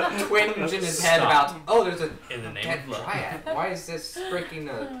twinge in his head Stop. about, oh, there's a In the name dead of love. dryad. Why is this breaking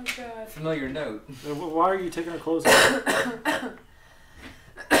a Oh god. familiar note? Why are you taking her clothes off?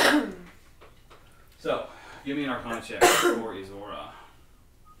 So, give me an Arcana check for Izora.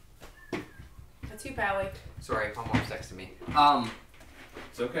 That's you, Pally. Sorry, my mom's texting me.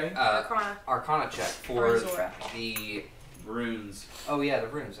 It's okay. Arcana. Arcana check For for Zora. the. Runes. Oh yeah, the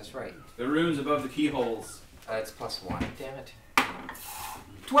runes. That's right. The runes above the keyholes. It's +1. Damn it.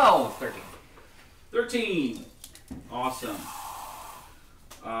 12, 13. 13. Awesome.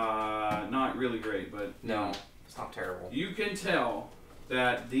 Not really great, but No, it's not terrible. you can tell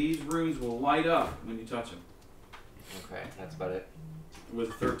that these runes will light up when you touch them. Okay, that's about it.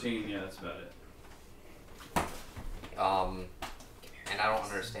 With 13, yeah, that's about it. And I don't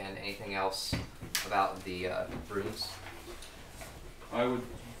understand anything else about the runes. I would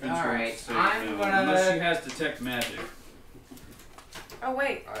venture Alright, to say I'm no, gonna- unless she has detect magic. Oh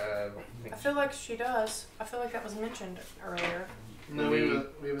wait, I I feel like she does. I feel like that was mentioned earlier. No,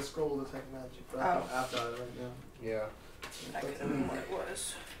 we have a scroll to detect magic, but Oh. I've got it right now. yeah. That could have been what it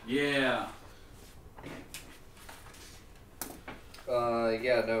was. Yeah.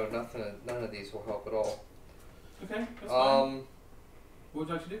 Yeah, no, none of these will help at all. Okay, that's fine. What would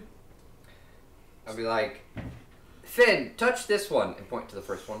you like to do? I'll be like, Finn, touch this one, and point to the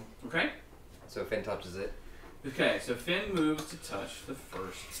first one. Okay. So Finn touches it. Okay, so Finn moves to touch the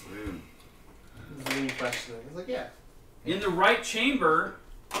first rune. This is me questioning. He's like, yeah. In the right chamber,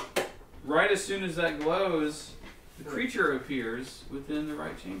 right as soon as that glows, the creature appears within the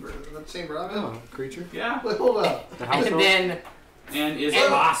right chamber. The chamber I'm in. Oh, creature. Yeah. Wait, hold up. The house And elf? then And is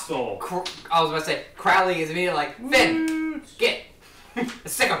And- hostile. I was about to say, Crowley is immediately like, Finn, get,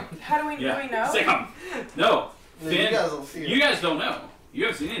 sick him. How do we know? Sick 'em. No. No, Finn, you guys don't see it. you guys don't know. You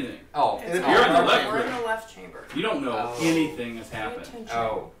haven't seen anything. Oh, It's You're in the all- left We're in room. the left chamber. You don't know Oh. anything has Pay happened. attention.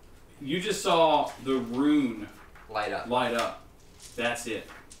 oh, You just saw the rune light up. light up. That's it.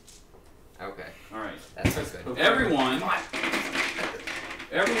 Okay, All right. that's so good. Everyone in the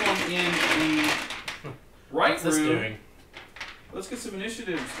right What's this room. doing? Let's get some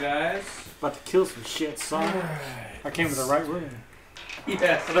initiatives, guys. About to kill some shit, son. I came to the right room.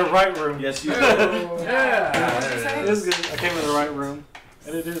 Yes. To the right room. Yes, you did. Yeah. What'd you say? It is good. I came to the right room.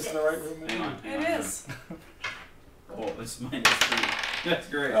 And it is the right room. Hang on. It is. Oh, this is -3. That's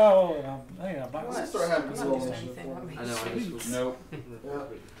great. Oh, hang on. What? Let's start having I'm this not roll doing initiative anything. for me. I know, I just Nope.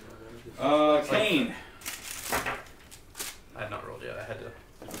 Yeah. Kane. I had not rolled yet. I had to.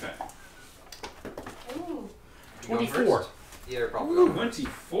 Okay. Ooh. 24. Yeah, probably.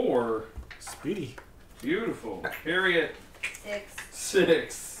 24. Speedy. Beautiful. Harriet. 6.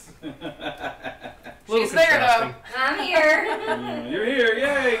 6. Little She's there, contrasting. I'm here. You're here.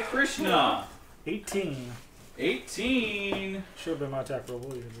 Yay. Krishna. 18. 18. Should have been my attack roll.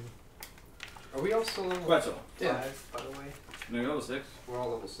 What are you gonna do? Are we also level Quetzal. 5, by the way? No, level 6. We're all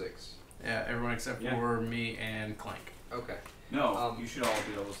level 6. Yeah, everyone except Yeah. for me and Clank. Okay. No, you should all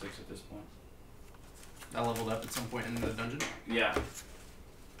be level 6 at this point. I leveled up at some point in the dungeon. Yeah.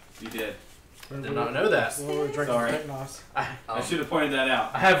 You did. Did not know that. Well, we're drinking Sorry. Technos. I should have pointed that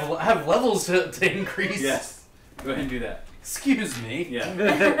out. I have levels to increase. Yes. Go ahead and do that. Excuse me.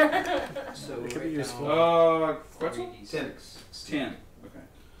 Yeah. So It could be right useful. now, Quetzal? 10. 10. Okay.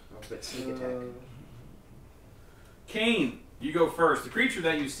 But sneak attack. Kane, you go first. The creature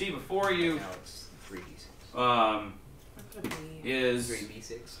that you see before you Now it's 3d6. is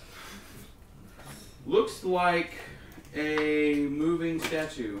 3d6. looks like a moving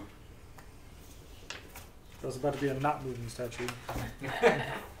statue. There's about to be a not moving statue.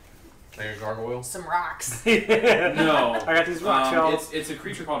 Like a gargoyle. Some rocks. No, I got these rock shells. it's a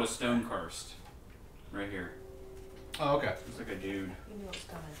creature called a stone karst. Right here. Oh, okay. Looks like a dude. You knew it was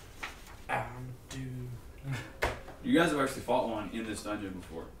coming. Dude. You guys have actually fought one in this dungeon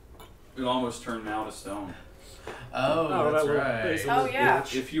before. It almost turned Mal to stone. Oh, Oh, that's that little right. base. Oh yeah,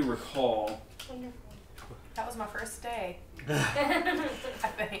 If you recall, that was my first day. I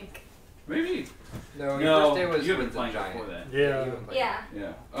think. maybe. No, your first day was you have been with the playing giant. before that. Oh, you Yeah. haven't played. Yeah.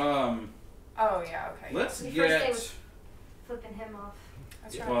 Yeah. Oh yeah, okay. Let's Your first day get. was flipping him off.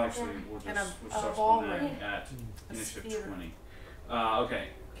 That's Yeah. right. Well, actually, we'll And just a we'll start ball on that ring. at A initiative sphere. 20. Okay,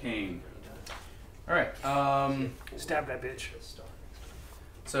 Kane. All right. Stab that bitch.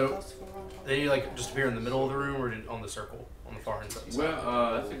 So they like just appear in the middle of the room, or on the circle on the far hand side.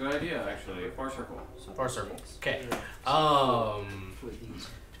 Well, that's a good idea, actually. Far circle. Far circle. Okay.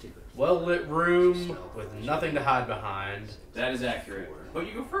 Well lit room with nothing to hide behind. That is accurate. But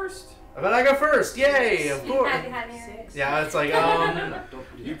you go first. But I go first. Yay! Of course. Happy having her. Yeah, it's like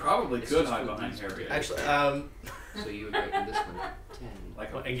You probably could hide behind Harriet. actually So you would write in this one 10.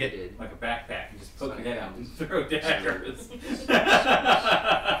 Like a, and get like a backpack and just poke your head out and throw daggers.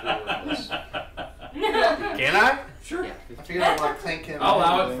 can I? Sure. Yeah. I figured I'd like thank him. I'll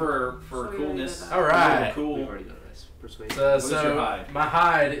allow it for coolness. All right. We've Cool. already done this. Persuasion. So, What is your hide? my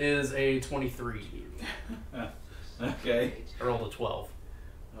hide is a 23. Okay. I rolled a 12.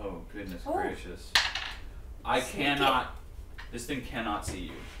 Oh, goodness Oh. gracious. I cannot. This thing cannot see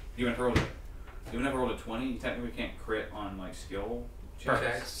you. Even if I rolled a 20, you technically can't crit on like skill checks.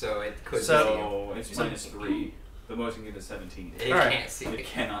 Okay, so it could So it's minus 3. The most you can get is 17. see you. It Alright. can't see It me.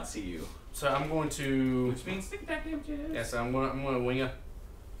 cannot see you. So I'm going to. Which means sneak attack damages. Yeah, so I'm gonna wing a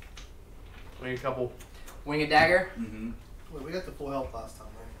couple. Wing a dagger? Mm-hmm. Wait, we got the full health last time,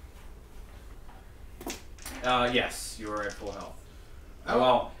 right? Yes, you are at full health. Oh.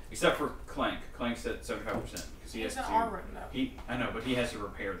 Well, except for Clank. Clank's at 75% because he has He's in to. our room though. I know, but he has to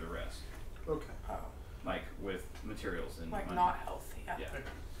repair the rest, Okay. Oh, like with materials and like money. not healthy. Yeah. Yeah.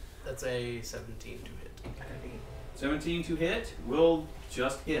 That's a 17 to hit. 17 to hit will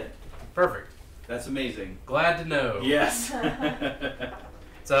just hit. Perfect. That's amazing. Glad to know. Yes.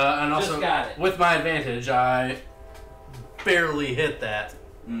 So, and Just also got it. with my advantage, I barely hit that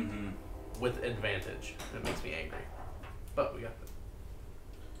Mm-hmm. with advantage. It makes me angry. But we got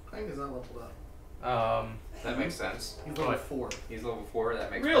I think he's not leveled up. that. That makes sense. He's level 4. He's level 4, that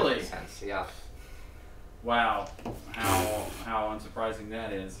makes Really? perfect sense. Yeah. Wow. How unsurprising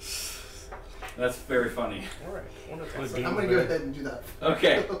that is. That's very funny. All right. I'm gonna go ahead and do that.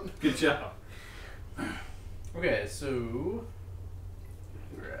 Okay. Good job. Okay, so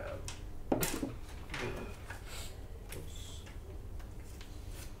grab.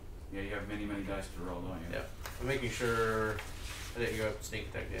 Yeah, you have many dice to roll, don't you? Yeah. I'm making sure I didn't go up sneak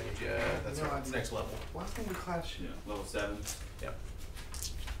attack damage. Yeah, that's No right. It's idea. next level. Why doesn't he have a class sheet? Yeah. Level 7. Yep.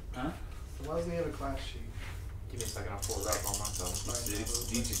 Huh? So why doesn't he have a class sheet? Give me a second, I'll pull it up on my phone.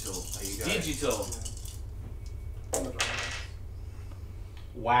 Digital. Oh, you got it. Digital. I'm gonna draw that.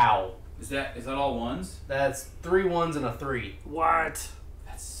 Wow. Is that all ones? That's 3 1s and a 3. What?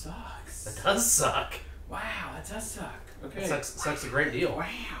 That sucks. That does suck. Wow, that does suck. Okay. It sucks a great deal. Wow.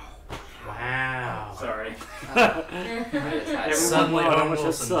 Wow. Sorry. Suddenly Wow, how Owen much it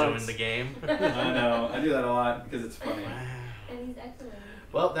Wilson sucks. joined the game. I know. I do that a lot because it's funny. Wow. And he's excellent.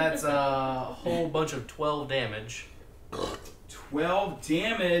 Well, that's a whole bunch of 12 damage. 12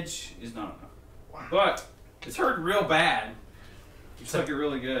 damage is not enough. But it's hurt real bad. You took it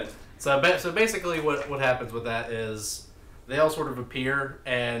really good. So basically what happens with that is they all sort of appear,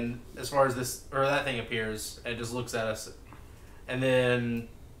 and as far as this or that thing appears, and just looks at us, and then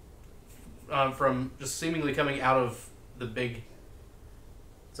from just seemingly coming out of the big,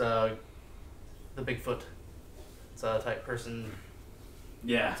 the Bigfoot, it's a type person.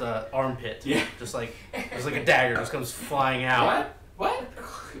 Yeah. It's a armpit. Yeah. Just like a dagger just comes flying out. What?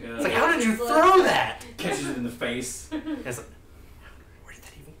 It's like, how did you throw that? Catches it in the face. It's like, where did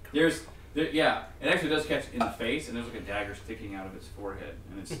that even come? Yeah, it actually does catch it in the face, and there's like a dagger sticking out of its forehead,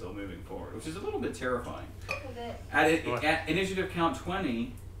 and it's still moving forward, which is a little bit terrifying. A bit. At initiative count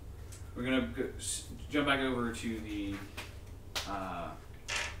 20, we're gonna jump back over to the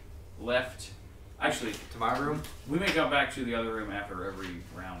left Actually, To my room? we may go back to the other room after every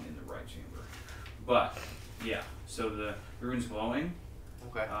round in the right chamber. But, yeah. So the room's glowing.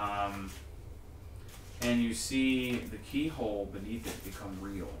 Okay. And you see the keyhole beneath it become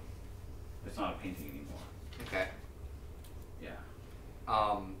real. It's not a painting anymore. Okay. Yeah.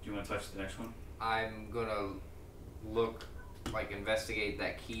 Do Do you want to touch the next one? I'm gonna look, like, investigate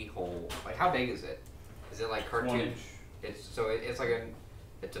that keyhole. Like, how big is it? Is it like 1 cartoon? inch. It's like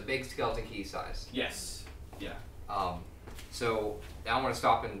it's a big skeleton key size. Yes. Yeah. So now I'm gonna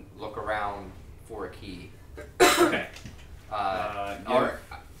stop and look around for a key. Okay. Or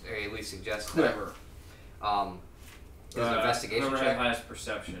at least suggest that. Whoever. Is it an investigation whoever check? has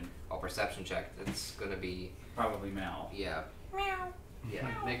perception. Oh, perception check. It's gonna be, Probably Mal. yeah. Meow. Yeah,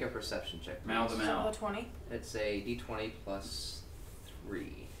 make a perception check. Mal the please. So Mal. a 20. It's a d20 plus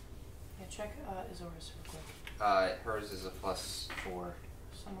 3. Yeah, check Azor's real quick. Hers is a plus 4.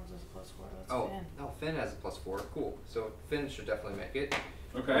 Someone's is a +4. Let's Oh, Finn. no, Finn has a plus 4. Cool. So Finn should definitely make it.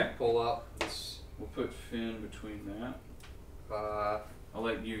 Okay. Pull up this. We'll put Finn between that. I'll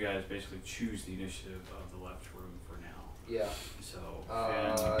let you guys basically choose the initiative of the left room for now. Yeah. So,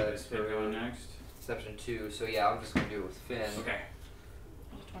 Finn, is Finn going next? Perception 2. So yeah, I'm just gonna do it with Finn. Okay.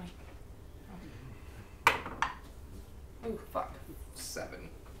 That's a 20. Oh. Ooh, fuck. 7.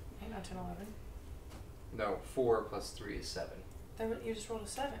 8, 9, 10, 11. No, 4 plus 3 is 7. Then you just rolled a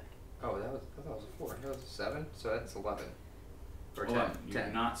 7. Oh, I thought it was a 4. No, it was a 7. So that's 11. Or 10. 11. You 10.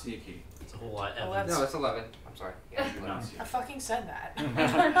 do not see a key. It's a whole lot. Evan. 11. No, it's 11. I'm sorry. Yeah, You do not see I a fucking said that.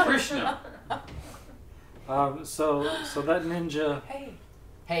 key. Krishna. So that ninja. Hey.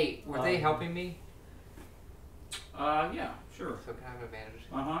 Hey, were they helping me? Yeah, sure. So can I have advantage?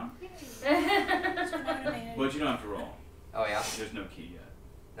 But you don't have to roll. Oh yeah. There's no key yet.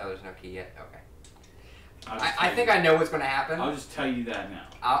 No, there's no key yet. Okay. I'll just I tell think you- I know what's gonna happen. I'll just tell you that now.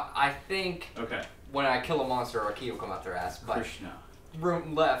 I think Okay. when I kill a monster, a key will come out their ass. But Krishna.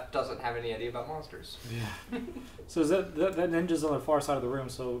 room left doesn't have any idea about monsters. Yeah. So is that ninja's on the far side of the room?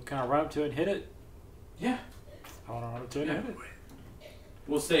 So can I run up to it and hit it? Yeah. I want to run up to it and hit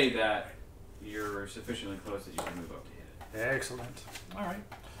We'll say that you're sufficiently close that you can move up to hit it. Excellent. All right.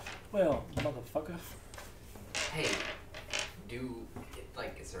 Well, motherfucker. Hey,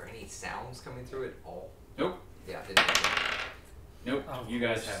 is there any sounds coming through it all? Nope. Yeah, didn't know. Nope. Of You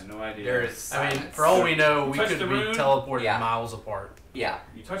guys course. have no idea. There's I mean, silence. for all we know, we Touch could the be rune? teleported Yeah. miles apart. Yeah,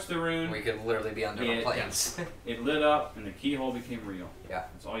 You touch the rune, we could literally be on different Yeah, planes. it lit up, and the keyhole became real. Yeah.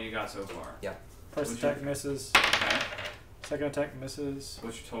 That's all you got so far. First What's attack your- misses. Okay. Second attack misses.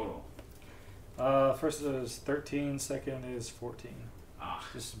 What's your total? First is 13. Second is 14. Ah,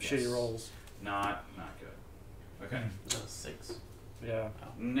 Just some yes. shitty rolls. Not good. Okay. That was 6. Yeah.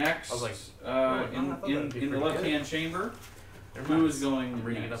 Next, I was like, in I thought that'd be the pretty left-hand chamber, Never who mind. is going I'm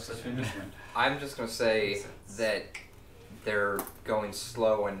reading it next? upside Finn down. just went. I'm just gonna say that they're going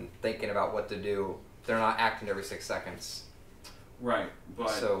slow and thinking about what to do. They're not acting every 6 seconds. Right,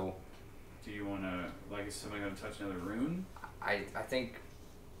 but So do you want to, like, is somebody going to touch another rune? I think.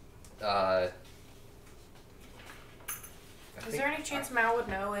 Is there any chance Mal would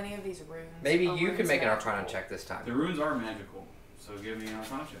know any of these runes? Maybe Or you runes can make an that- Arcana check this time. The runes are magical, so give me an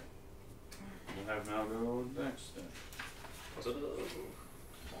Arcana check. We'll have Mal go next. Then.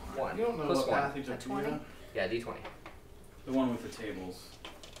 One. You don't know Plus what one. path he A took. 20? Yeah, D20. The one with the tables.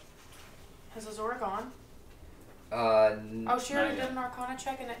 Has Azora gone? N- Oh, she already Not did yet. an Arcana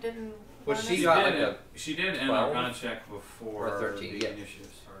check and it didn't. Well, run she us? got did like she did an 12 Arcana check before or 13, the yeah.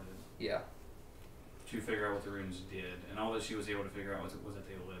 initiative started Yeah. to figure out what the runes did, and all that she was able to figure out was that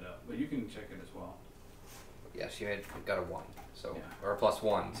they lit up. But you can check it as well. Yeah, she got a 1. So Yeah. or a plus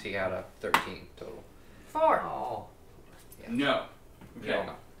 1. She got a 13 total. 4. Oh. Yeah. No. Okay. No,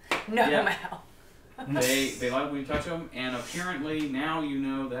 no. No, Yeah. Mal. They like when you touch them, and apparently now you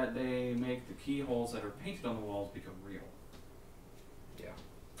know that they make the keyholes that are painted on the walls become real. Yeah.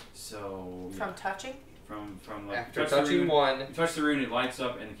 So yeah. From touching? from like After you touch the touching rune, 1, you touch the rune, it lights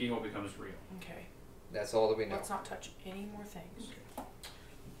up, and the keyhole becomes real. Okay. that's all that we know. Let's not touch any more things.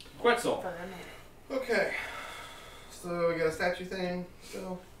 Quetzal. For the minute. Okay. So we got a statue thing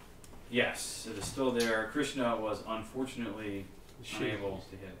still. Yes, it is still there. Krishna was unfortunately unable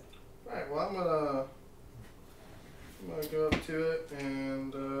to hit it. Alright, well I'm gonna go up to it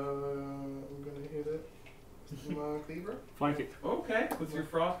and I'm gonna hit it with my cleaver. Flank it. Okay, with your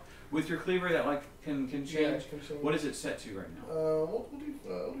with your cleaver that like can change. Yeah, can change. What is it set to right now? We'll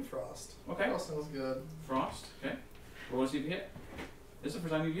do frost. Okay. Frost sounds good. Frost. Okay. Roll to see if you hit. This is the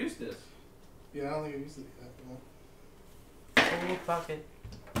first time you've used this. Yeah, I don't think I've used it yet. Oh, pocket.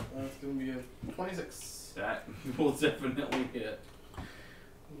 It's gonna be a 26. That will definitely hit.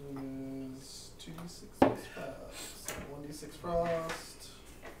 Is 2d6 plus 5. 1d6 frost.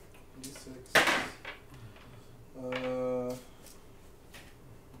 1d6.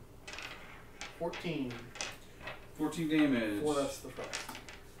 14. 14 damage. Well, that's the frost.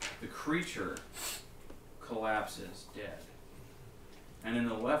 The creature collapses dead. And in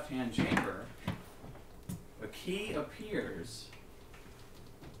the left-hand chamber, a key appears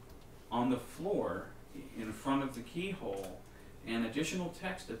on the floor in front of the keyhole, and additional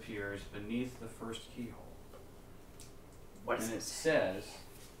text appears beneath the first keyhole. And it says,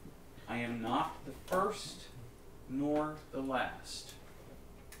 I am not the first nor the last.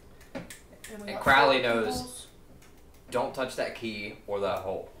 And Crowley knows, don't touch that key or that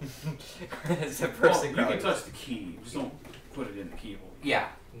hole. It's the first thing you can Crowley touch the key, just don't put it in the keyhole. Yeah,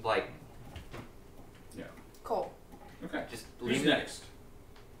 like, Yeah. Cool. Okay. just Who's leave it. next?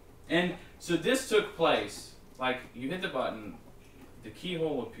 And so this took place, like, you hit the button, the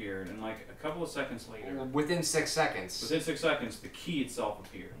keyhole appeared, and like a couple of seconds later, Within 6 seconds. within 6 seconds, the key itself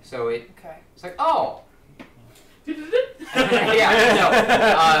appeared. So Okay. it's like, oh.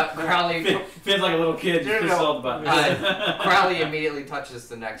 Yeah, no. Crowley, Feels like a little kid just pushes all the buttons. Crowley immediately touches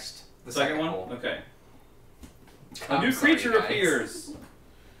the second one? hole. Okay. I'm A new sorry, creature guys. appears.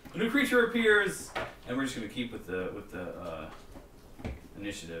 A new creature appears, and we're just gonna keep with the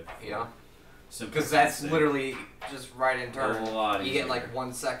initiative. Yeah. Simplicity Because that's sake. literally just right in turn. A lot You easier. get like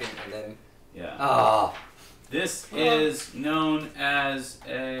 1 second and then. Yeah. Oh. This is known as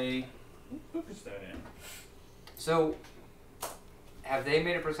a. What is that in? So, have they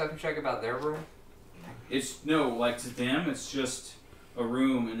made a perception check about their room? It's no, like to them, it's just a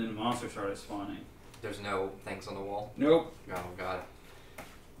room, and then monsters started spawning. There's no things on the wall. Nope. Oh god.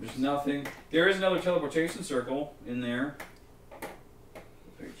 There's nothing. There is another teleportation circle in there.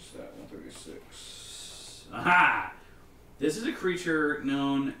 What page is that? 136. Aha! This is a creature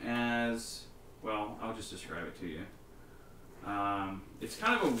known as. Well, I'll just describe it to you. It's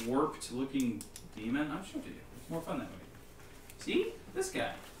kind of a warped looking demon. I'll show it to you. It's more fun that way. See? This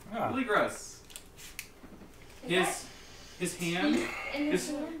guy. Really gross. His hand.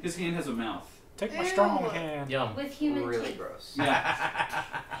 His hand has a mouth. Take my strong hand. Yum. With human Really teeth. gross. Yeah.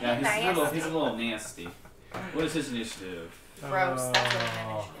 Yeah, Nasty. he's a little nasty. What is his initiative? Gross. That's what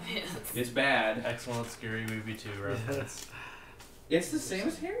an initiative is. It's bad. Excellent scary movie 2 reference. It's the same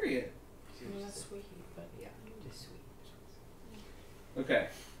as Harriet. It's a sweetie, but Yeah, just sweet. Okay.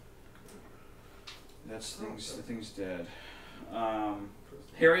 The thing's dead.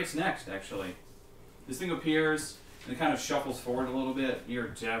 Harriet's next, actually. This thing appears and it kind of shuffles forward a little bit. You're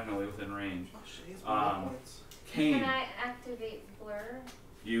definitely within range. Oh, shit, he's points. Kane, Can I activate blur?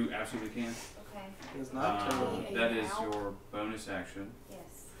 you absolutely can. Okay. It's not terrible. That is your bonus action.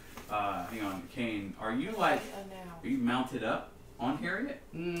 Yes. Hang on, Kane. Are you like? Are you mounted up on Harriet?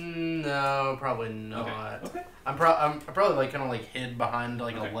 No, probably not. Okay. I'm probably like kind of like hid behind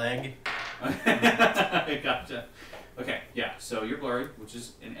like Okay. a leg. Gotcha. Okay, yeah. So you're blurry, which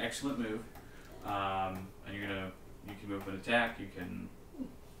is an excellent move. And you can move an attack. You can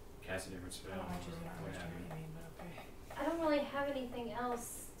cast a different spell. what have you. I don't really have anything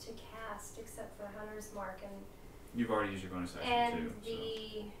else to cast except for Hunter's Mark You've already used your bonus action and too.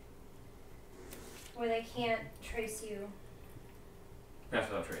 the where they can't trace you. So. Pass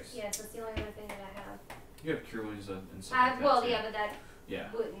without trace. Yes, that's the only other thing that I have. You have cure wounds and stuff like that Well, too. yeah, but that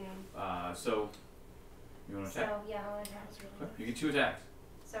Yeah. wouldn't. So you want to attack? So yeah, I'll attack. Okay. You get 2 attacks.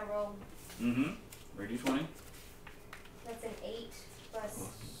 So roll. Mm-hmm. Roll d20. That's an 8 plus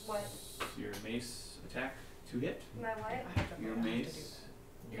what? Your mace attack to hit. My what? Your mace.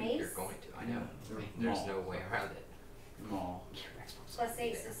 You're Mace? going to. I know. Yeah. There's no way around it. Maul. Plus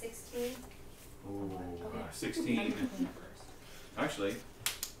 8, so 16. Ooh, 16. Actually,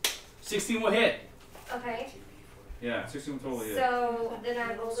 16 will hit. Okay. Yeah, 16 will totally hit. So then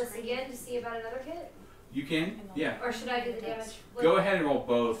I roll this again to see about another hit, You can? Yeah. or should I do the damage? Go ahead and roll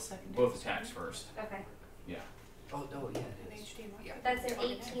both attacks first. Okay. Oh no, yeah, it is. Yeah. That's an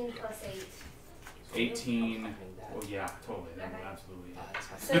 18 plus 8. 18. Oh yeah, totally. That will Okay. absolutely hit.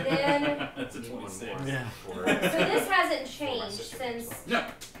 So then, That's a 26. Yeah. so this hasn't changed since No.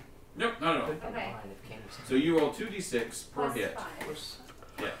 Nope, not at all. Okay. So you roll 2d6 per plus hit. 5.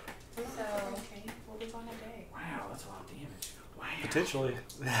 Yeah. So We'll live on a day. Wow, that's a lot of damage. Wow. Potentially.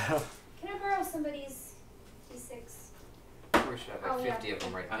 can I borrow somebody's d6? We should have Oh, like yeah. 50 of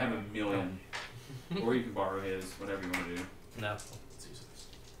them right I there. have a million. Or you can borrow his, whatever you want to do. No.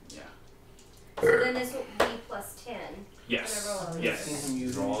 Yeah. So then this will be plus 10. Yes. Can I roll a Yes.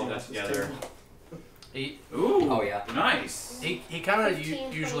 Using Roll all that as together. Ooh. Oh, yeah. Nice. He kind of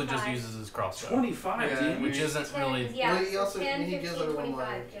 15, usually just 25. uses his crossbow. 25 Yeah, damage. Which isn't 10, really. Yeah, Well, he also 10, he gives 15, everyone 25,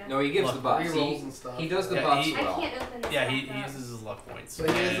 like yeah. No, he gives the buffs. rerolls and stuff. He does the Yeah, buffs he- I well. can't open this Yeah, stuff he up. uses his luck points. But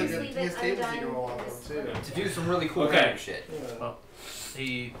he has, And like, Leave he has it tables he undone. can roll off of too. To do some really cool Okay. random shit. Yeah.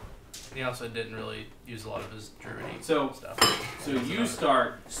 he also didn't really use a lot of his druidy So, stuff. so you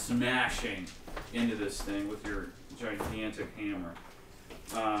start smashing into this thing with your gigantic hammer.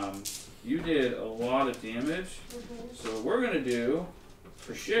 You did a lot of damage. So what we're gonna do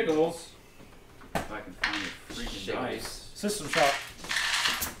for shiggles, if I can find the freaking dice. System shock.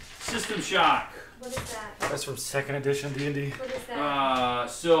 System shock. What is that? That's from 2nd edition D&D. What is that?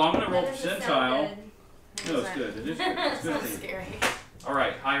 So I'm gonna roll That doesn't percentile. sound No, it's good. It is good. It's So good. thing. scary. All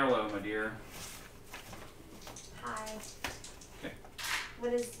right, high or low, my dear. good. Hi. Okay.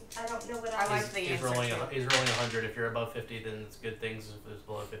 What is? I don't know what I I like the He's answer. rolling. too. He's rolling 100. If you're above 50, then it's good things. If it's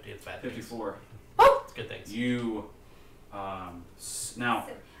below 50, it's bad things. 54. It's good things. You, now,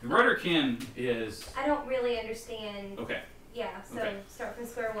 the Rudderkin is, I don't really understand. okay, Yeah. So Okay. start from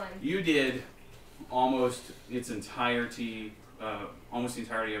square one. you did almost its entirety, almost the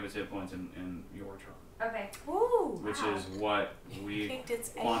entirety of its hit points in your turn, Okay. Ooh. which Wow. is what we Kicked its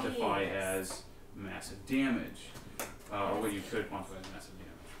quantify ass. as massive damage, or what you could quantify as massive damage.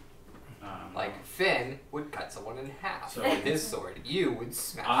 Like Finn would cut someone in half So- with his sword. You would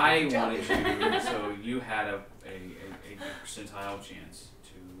smash I him to wanted jelly. you, so you had a percentile chance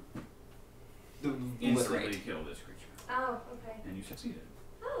to instantly Obliterate. kill this creature, Oh. Okay. and you succeeded.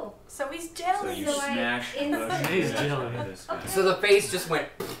 Oh. So he's So jelly. you So I smashed the instantly- He's shit jelly. out of this guy. So the face just went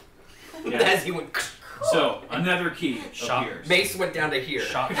Yeah. as he went. So another key Shot. appears. Mace went down to here.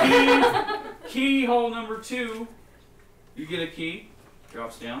 Shot. Keyhole number 2. You get a key.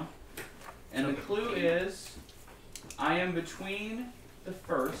 Drops down. And the clue is, I am between the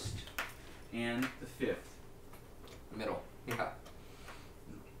 1st and the 5th. Middle. Yeah.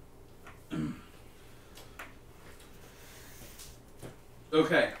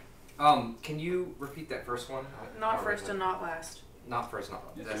 Okay. Can you repeat that first one? Not first and not last. Not first, not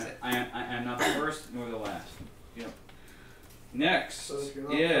last. That's it. I am not the first nor the last. Yep. Next So if you're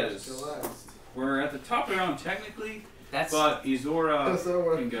not is, first, you're last. we're at the top of the round technically, That's but Izora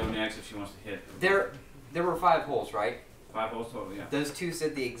So can go next if she wants to hit. there were 5 holes, right? 5 holes total, yeah. Those 2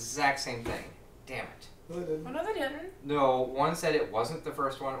 said the exact same thing. Damn it. No, they didn't. Oh, no, they didn't. No, one said it wasn't the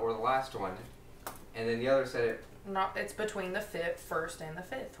first one or the last one, and then the other said it. Not. It's between the first and the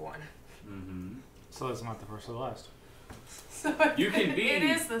 5th one. Mm-hmm. So that's not the first or the last. So You can be, It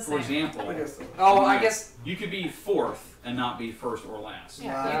is the for same. example, I guess so. Oh, I guess. you could be 4th and not be 1st or last.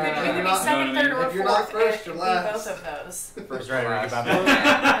 Yeah, Nah, you could, if you you're could be not- second, know what I third, mean? or If you're not fourth, first, and you're be last. both of those. First Right, or right, last. about And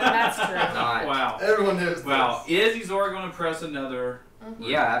that's true. Not. Wow. Everyone knows Wow. this. Is Izora going to press another?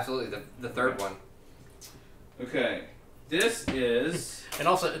 Yeah, absolutely. The third one. Okay. This is. And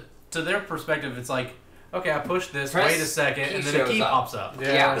also, to their perspective, it's like, okay, I pushed this. Press, Wait a second, key and then a key shows up. pops up.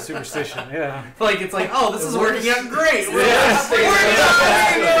 Yeah, Yeah. superstition. Yeah. Like it's like, oh, this is working out great. We're Yes.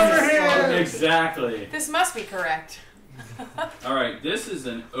 Exactly. This must be correct. All right. This is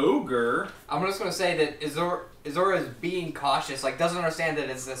an ogre. I'm just gonna say that Izora is being cautious. Like, doesn't understand that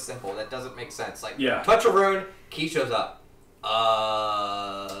it's this simple. That doesn't make sense. Like, Yeah. touch a rune, key shows up.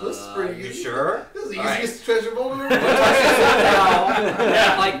 This is pretty you easy. sure? This is the All right. easiest treasure vault I've ever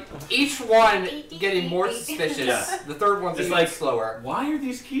Now, like each one getting more suspicious. Yeah. The third one's It's even like- slower. Why are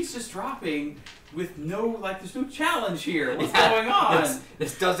these keys just dropping with no there's no challenge here? What's Yeah, going on?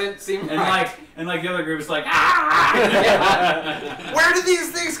 This doesn't seem And right. like the other group is like ah. Where do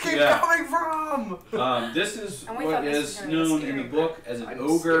these things keep Yeah. coming from? This is And we what thought this was is gonna be a known in scary the book as an I'm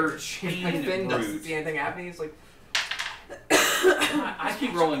ogre scared. chain My Finn doesn't root. see anything happening. He's like, I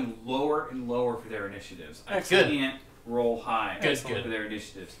keep rolling lower and lower for their initiatives. I Excellent. can't roll high Good, for good. their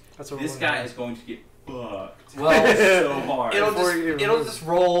initiatives. That's what This we're guy doing. is going to get fucked well, so hard. it'll just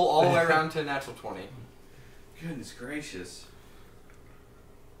roll all the way around to a natural 20. Goodness gracious.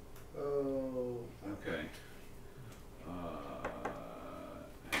 Oh. Okay. Hang on.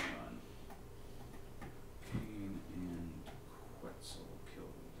 Kane and Quetzal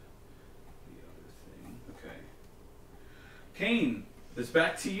killed the other thing. Okay. Kane, it's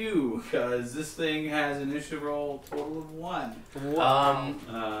back to you, because this thing has an initiative roll total of 1.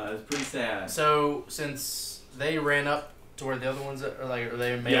 It's pretty sad. So since they ran up to where the other ones are, or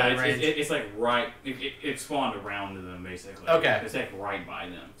they made Yeah, range. it's like right. It spawned around to them basically. Okay. It's like right by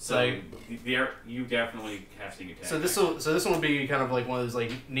them. So Like- you definitely have sneak attack. So this one will be kind of like one of those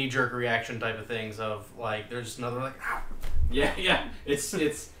like knee jerk reaction type of things of like there's just another like ah! Yeah.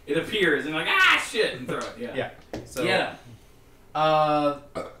 It appears and like ah shit and throw it. Yeah. Yeah. So yeah.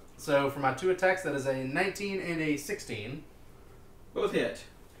 So for my 2 attacks, that is a 19 and a 16. Both hit.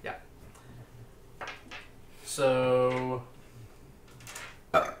 Yeah. So.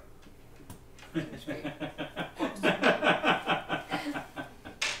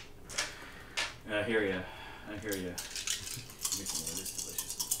 I hear ya. I hear ya. This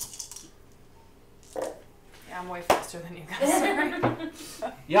delicious. Yeah, I'm way faster than you guys.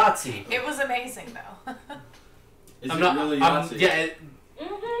 IotII. It was amazing though. Is it really Yahtzee? Yeah,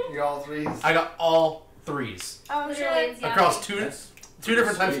 You're all threes. I got all 3s. Oh Literally, shit. it's Across Yahtzee. two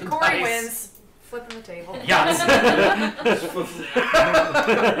different types of Corey dice. wins. Flipping the table. Yes.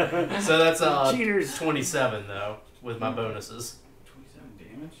 So that's Cheaters. 27 though with my bonuses.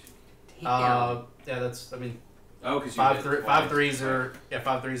 27 damage? Yeah, that's. I mean, Oh, because you five hit threes twice. are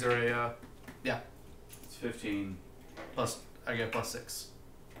five threes are a It's 15. plus. I get +6. It's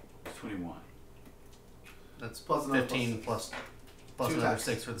 21. That's Plus another 15 plus plus Two another attacks.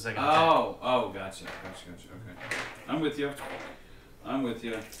 6 for the second attack. Oh, gotcha. Okay. I'm with you.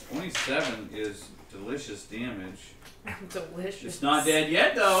 27 is delicious damage. Delicious. It's not dead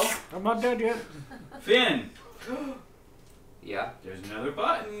yet, though. I'm not dead yet. Finn, Yeah. there's another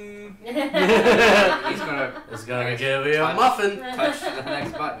button. He's gonna It's gonna give you a muffin. touch the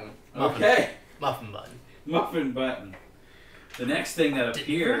next button. Muffin. Okay. Muffin button. Muffin button. The next thing that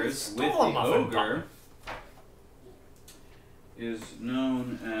appears with Stole a the muffin ogre is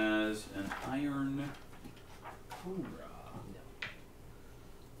known as an iron cobra.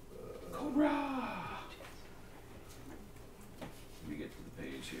 Cobra! Let me get to the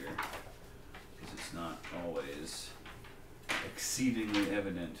page here, because it's not always exceedingly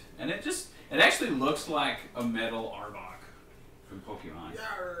evident. And it actually looks like a metal Arbok from Pokemon.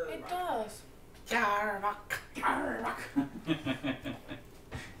 It does.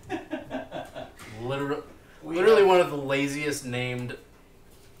 Literally one of the laziest named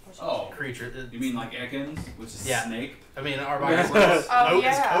Oh, creatures. you mean like Ekans, which is Yeah. snake? I mean, Arbok is like Oh, it's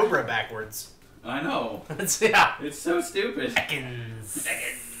yeah. Cobra backwards. I know. Yeah. It's so stupid. Ekans.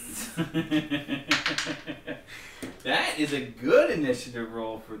 That is a good initiative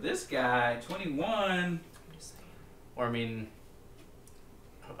roll for this guy. 21. Or I mean,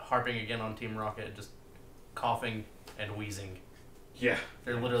 harping again on Team Rocket, just coughing and wheezing. Yeah.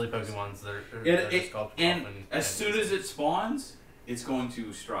 They're literally Pokemons that are just called And coughing as soon as it spawns, it's going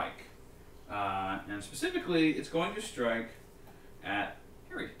to strike. And specifically, it's going to strike at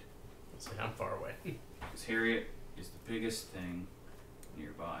Harriet. Let's see, I'm far away. Because Harriet is the biggest thing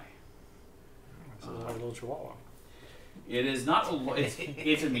nearby. This is like a little chihuahua. It is not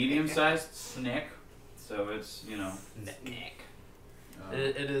it's a medium-sized snake, so it's, Neck.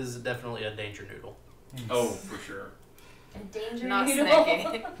 It is definitely a danger noodle. oh, for sure. A danger Not noodle.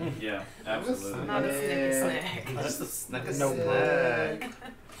 snaky. Yeah, absolutely. Not a sneaky snake. Just a snack. No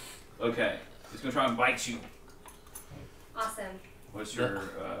Okay, it's gonna try and bite you. Awesome. What's your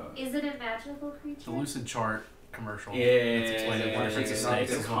Is it a magical creature? The Lucid Chart commercial. Yeah, It's explaining the difference of it's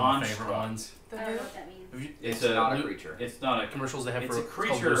snakes. a Is one of my favorite construct. ones. I don't know what that means. It's not a creature. It's not a Commercials they have It's for a called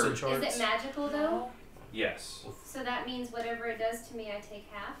creature. Lucid Is Charts. it magical though? yes. So that means whatever it does to me, I take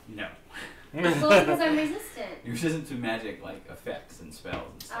half? No. Well, because I'm resistant. You're resistant to magic like effects and spells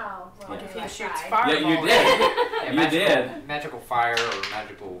and stuff. Oh, well, Like if maybe I he shoots tried. fireball. Yeah, you did. Yeah, You magical, did. Magical fire or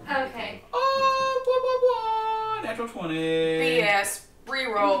magical. Okay. Oh, blah, blah, blah. Natural 20. BS.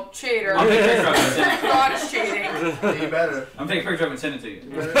 Reroll. Cheater. I'll take a picture of it and send it to you. God is cheating. You better. I'm taking a picture of it and send it to you. You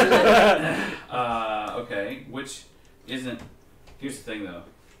better do that. Okay, which isn't. Here's the thing though,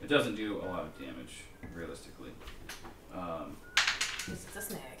 it doesn't do a lot of damage, realistically. This is a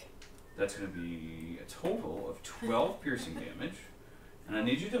snake. That's going to be a total of 12 piercing damage, and I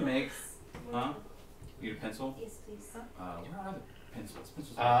need you to make. Huh? You need a pencil? Yes, please. Where are the pencils?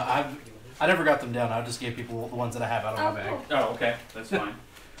 Pencils. I never got them down. I just gave people the ones that I have out of my bag. cool. Oh, okay, that's fine.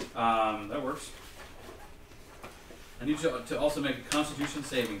 That works. I need you to also make a Constitution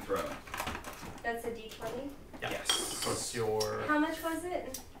saving throw. That's a d20. Yeah. Yes. Plus your. How much was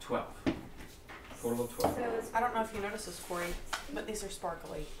it? 12. Total of 12. So it's I don't know if you noticed this, Corey, but these are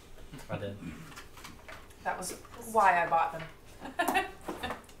sparkly. I did. That was why I bought them.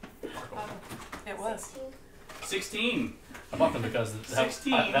 It was. 16. 16. I bought them because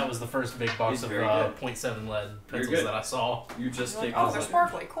 16. that was the first big box It's of very good. 0.7 lead You're pencils good. that I saw. You just You're take like, oh, the they're poison.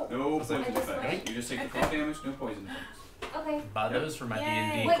 sparkly. Cool. No I poison just effect. wait. You just take the cold damage, no poison effects. Okay. Buy those for my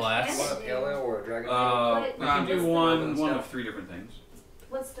Yay. D&D What class. can What, yellow or a dragon? We can do one of 3 different things.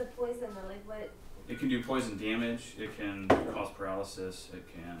 What's the poison though? Like what? It can do poison damage, it can cause paralysis, it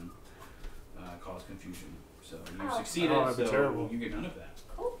can cause confusion. So you Oh. succeeded, Oh, that'd be so terrible. you get none of that.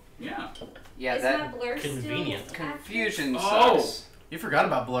 Cool. Yeah. Yeah, Is that my blur convenient. still active? confusion Oh. sucks. You forgot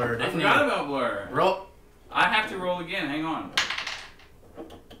about Blur, didn't you? I forgot about Blur. Roll. I have to roll again. Hang on.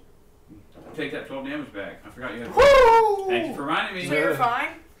 Take that 12 damage back. I forgot you had. Woo! Thank you for reminding me. So you're fine?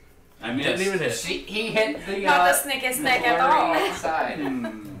 I missed. Didn't even hit. He hit the Not the sneaky snake at all. side.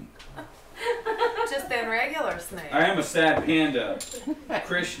 Just the regular snake. I am a sad panda.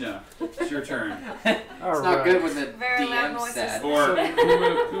 Krishna, it's your turn. It's not good when the Very loud DM's noises. sad. Or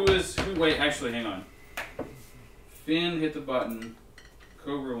who? Wait, actually, hang on. Finn hit the button.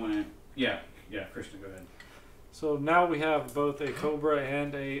 Cobra went. Yeah, Krishna, go ahead. So now we have both a cobra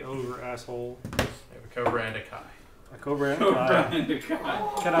and a ogre asshole. We have a Cobra and a Kai. A cobra and a Cobra Kai. and a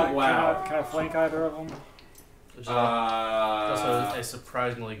Kai. Can I flank either of them? Which is also a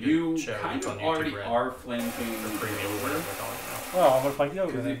surprisingly good You show. kind It's of on YouTube already Red. are flanking Or premium, whatever they're calling it Well, I'm gonna flank the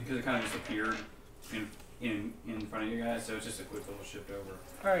ogre then. because it kind of just appeared in front of you guys, so it's just a quick little shift over.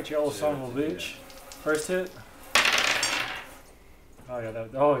 Alright, you old son of a bitch. First hit. Oh yeah,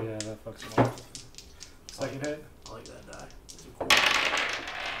 that fucks him up. Second hit. now. I like that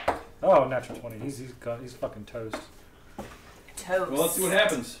die. Oh, natural 20. He's fucking toast. Toast. Well, let's see what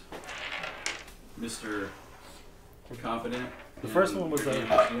happens, Mr. Confident. The first one was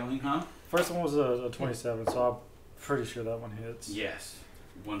Feeling, huh? First one was a 27, so I'm pretty sure that one hits. Yes,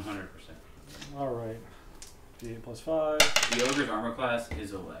 100%. Alright. D8 plus 5. The ogre's armor class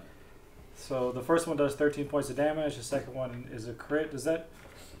is 11. So the first one does 13 points of damage. The second one is a crit. Does that?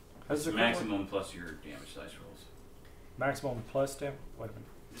 How's the Maximum plus your damage dice rolls. Maximum plus damage? Wait a minute.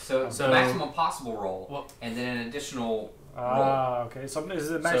 So maximum possible roll, Well- and then an additional Okay. So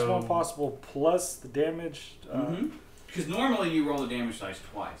is it maximum possible plus the damage? Because normally you roll the damage dice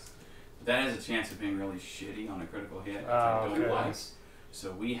twice. But that has a chance of being really shitty on a critical hit. If I don't okay. twice.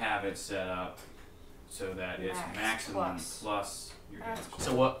 So we have it set up so that it's maximum plus your damage.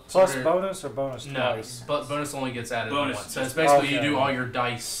 So what? Plus so bonus or bonus no, twice? but bonus only gets added Bonus. once. So it's basically you Okay. do all your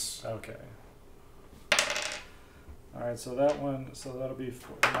dice. Okay. Alright, so that'll be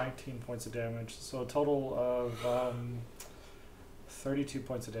 19 points of damage. So a total of 32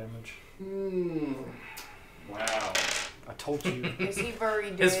 points of damage. Wow. I told you. Is he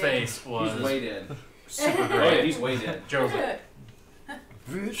very dead? His face was He's way dead. super Oh, great. yeah, he's way dead. Joe, Good.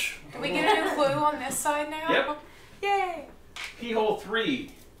 Bitch. Do we get a new clue on this side now? Yep. Yay. Keyhole 3.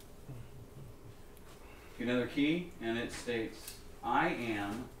 Get another key, and it states, I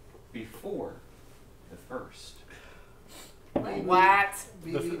am before the first. What?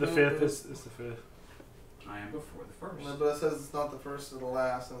 The fifth is the fifth. I am before the first. No, but it says it's not the first or the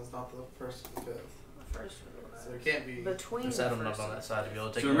last, and it's not the first or the fifth. First or the last. So it can't be. Between just the add them up first. on that side to be able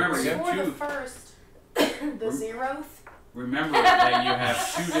to take. So remember, notes. you have Before the two. first. The zeroth? Remember that you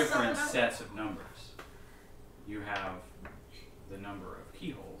have two different sets of numbers. You have the number of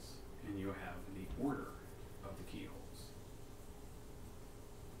keyholes, and you have the order of the keyholes.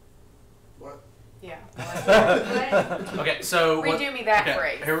 What? Yeah. Okay, so what, Redo me that okay,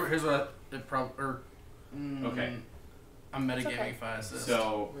 phrase. here's what Okay. I'm okay. metagaming fast.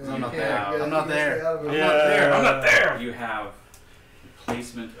 So Yeah, I'm you not can't there. get- I'm you not can't there. stay out of it. Yeah. I'm not there. you have the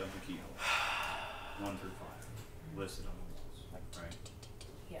placement of the keyholes, 1 through 5, listed on the walls, right?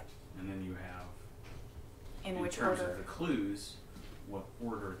 Yeah. And then you have, In in which terms order? of the clues, what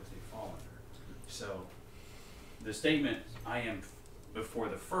order that they fall under. So, the statement, I am before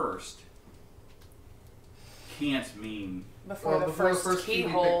the first, can't mean Before the before the first first key we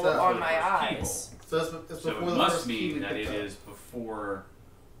keyhole picked up. on Before the my first eyes. So it's so before it the must first key mean we that it picked up. is before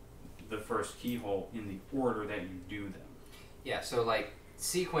the first keyhole in the order that you do them. Yeah, so like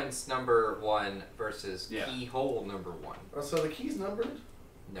sequence number 1 versus Yeah. keyhole number 1. Oh, so the key's numbered?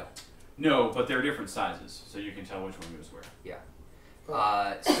 No. No, but they're different sizes, so you can tell which one goes where.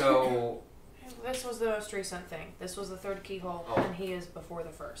 Oh. So This was the most recent thing. This was the third keyhole, Oh. and he is before the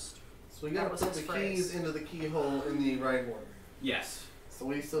first. So we gotta That was put the his keys phrase. into the keyhole in the right order. Yes. So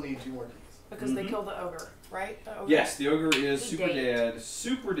we still need 2 more keys. Because they Mhm. killed the ogre, right? The ogre? Yes, the ogre is He super dead. dead,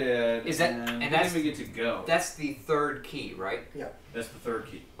 super dead, Is that- and and didn't that's- even get to go. that's the third key, right? That's the third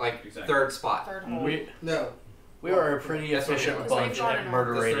key. Like Exactly. third spot. Third hole. No. We are a pretty That's what it efficient was. bunch They've gone at in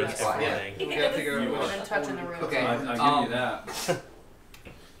murderating the third spot, yeah. everything. We have to go You which are. And touching the order room. we put Okay. them in. I'll give you that.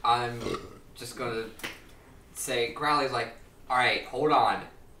 I'm just gonna say Growly's like, alright, hold on.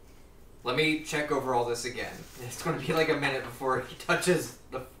 Let me check over all this again. It's gonna be like a minute before he touches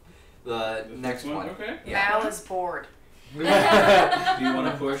the The next one. Okay. Yeah. Mal is bored. Do you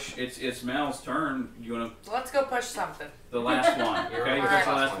want to push? It's Mal's turn. You want to Let's go push something. the last one? You're Okay, right. that's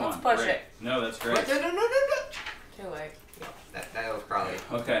the Alright, last let's one. push Great. it. No, that's great. Too late. That was Growly.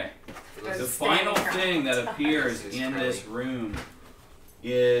 Okay. It was The There's final standing thing that around. appears This is in Crowley. this room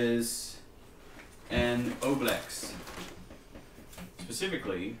is an oblex.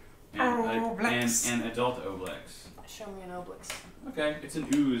 specifically an adult Oblex. Show me an Obelix. Okay, it's an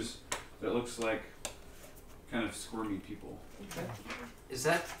ooze that looks like kind of squirmy people. Okay. Is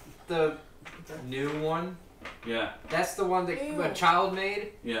that the new one? Yeah. That's the one that a child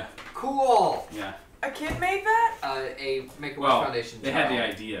made? Yeah. Cool! Yeah. A kid made that? A Make-A-Wish Foundation they child. had the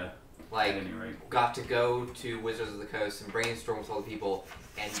idea. Like, at any rate. got to go to Wizards of the Coast and brainstorm with all the people,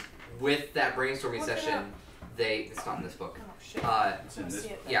 and with that brainstorming session, it's not in this book. Oh shit. It's in this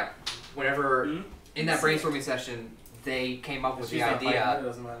book. Yeah, whenever in that brainstorming session, they came up with the idea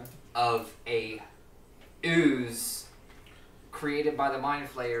of a ooze created by the Mind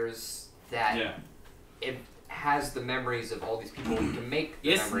Flayers that it has the memories of all these people who can make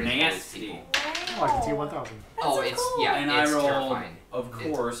the memories of all these people. Like T1000. And it's I rolled, terrifying. of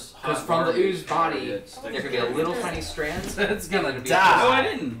course, because from the ooze body, there could be a little tiny strands. It's gonna be die. No, I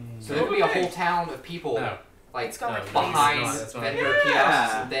didn't. So there could be a whole town of people, like behind vendor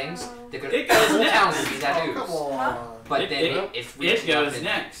kiosks and things. It goes whole next. town would be that ooze. Come on. But then it goes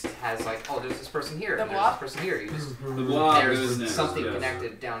next. It has like, oh, there's this person here, The and there's blob? this person here. You just, The blob there's goes next. something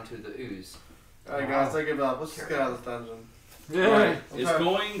connected down to the ooze. Alright guys, take it up. Let's just get out of this dungeon. Right. It's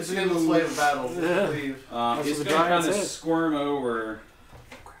going It's to getting the slave battle. Leave. it's going to kind of squirm over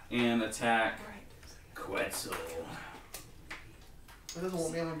and attack Quetzal. It doesn't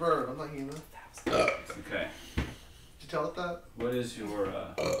want me on a bird. I'm not human. Okay. Did you tell it that? What is your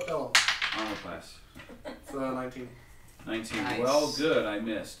Tell armor class? It's 19. 19. Nice. Well, good. I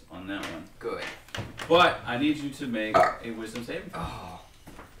missed on that one. Good. But I need you to make a wisdom saving throw. Oh.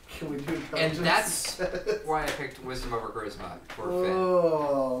 Can we do And intelligence? that's why I picked wisdom over charisma for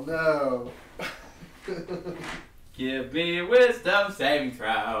Oh, no. Give me a wisdom saving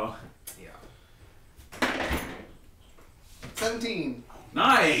throw. Yeah. 17.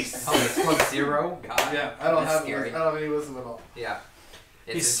 Nice. Oh, it's plus 0? God. Yeah, I don't That's have scary. I don't have any wisdom at all. Yeah.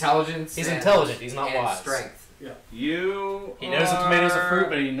 It's He's- intelligence. He's and, intelligent. He's not and wise. strength. You He knows a tomato's a fruit,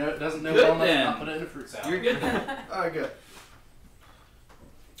 but he doesn't know well enough then. to not put it in a fruit salad. You're good then. Alright, good.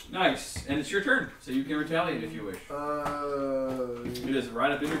 Nice. And it's your turn, so you can retaliate if you wish. It is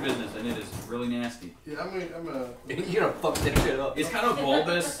right up in your business, and it is really nasty. Yeah, I'm gonna. You're gonna fuck that shit up. It's kind of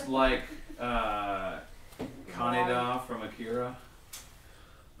bulbous, like Kaneda from Akira.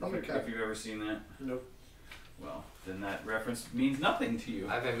 If you've ever seen that. Nope. Well, then that reference means nothing to you.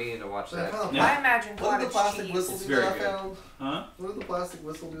 I've been meaning to watch that. No. I imagine What did the cottage plastic cheese. whistle It's do that I very good. found? Huh? What did the plastic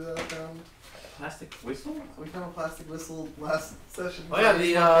whistle do that I found? Plastic whistle? We found a plastic whistle last session. Oh yeah,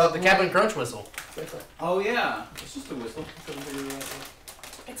 the Captain Crunch whistle. Oh yeah, it's just a whistle.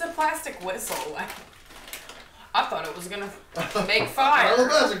 It's a plastic whistle. I thought it was gonna make fire. Oh,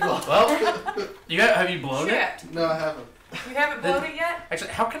 magical. Well, have you blown it? Shit. No, I haven't. You haven't blown it yet?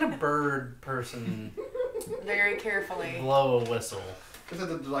 Actually, how can a bird person Very carefully. blow a whistle? I just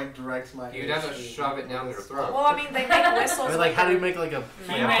had to like direct my. You'd have to shove it down your throat. Well, I mean, they make whistles. I mean, like, how do you make like a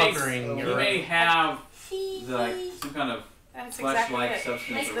He puckering? he or- may have like some kind of That's exactly flesh-like it.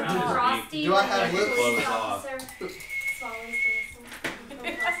 substance Like the around his beak. frosty. Do I have when the lips? police Blows off. officer swallows the whistle.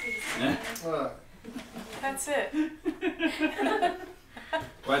 Little frosty whistle. Alright. That's it.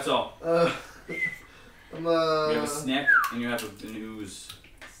 That's all. I'm You have a snack and you have an ooze.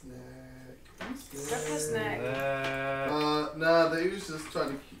 Grip the snack. Nah, the ooze just tried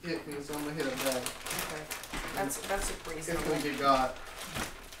to hit me, so I'm gonna hit it back. Okay. That's It's reasonable. gonna get got.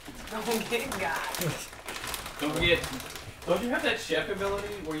 Don't get got. Don't forget. Don't you have that chef ability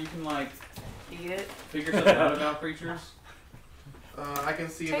where you can like Eat it. figure something out about creatures? I can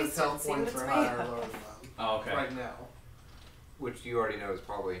see if Taste its health it, see what points it's are made higher or of. lower than Oh, okay. that. Right now. Which you already know is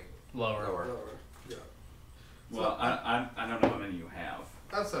probably Lower. lower. Lower. Yeah. Well, I don't know how many you have.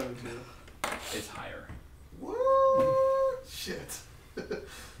 I'm 72. It's higher. What? Shit. Okay.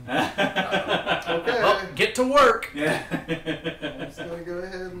 Well, get to work. Yeah. I'm just gonna go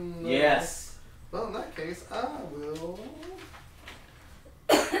ahead and. Yes. Well, in that case, I will.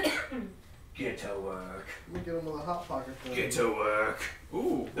 Get to work. Let me get him with a hot pocket. Thing. Get to work.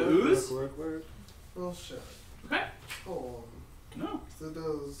 Ooh, the ooze? Work. Oh shit. Okay. Hold No. on. So it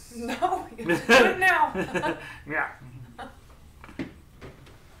does. No, you do it now. Yeah.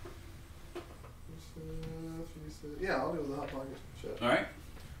 Yeah, I'll do it with a hot pocket. Shit. All right.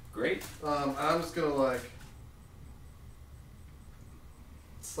 Great. I'm just gonna like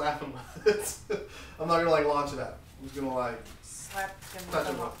slap him with it. I'm not gonna like launch it at him. I'm just gonna like Slap him Touch with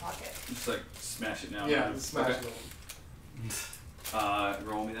a him. hot pocket. Just like smash it now. yeah, maybe. just smash Okay. it on him.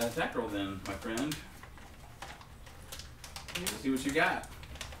 Roll me that attack roll then, my friend. See what you got.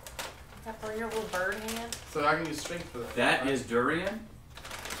 Is that for your little bird hand? So I can use strength for that. That right? is durian.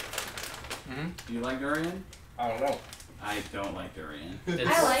 Mm-hmm. Do you like durian? I don't know. I don't like durian.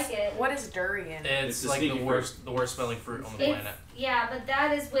 I like it. What is durian? It's the like sneaky the worst smelling fruit on the It's, planet. yeah, but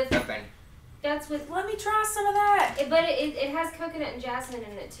that is with. Nothing. That's with. Let me try some of that. But it has coconut and jasmine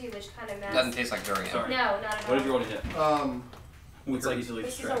in it too, which kind of Doesn't messes. taste like durian. Sorry. No, not at all. What did you roll to hit? It's It's like- easily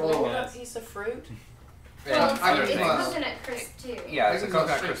This is a distracted. rolled yeah. up piece of fruit. Well, I it's can smell. coconut crisp too. Yeah, it's I a can smell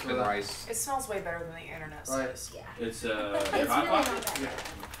coconut straight crisp through and that. rice. It smells way better than the internet Right. says. Yeah. It's It's your really hot not pot? that bad.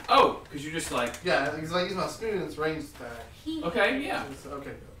 Oh, because you just like, Yeah, he's like, use my spoon and it's range attack. okay, yeah.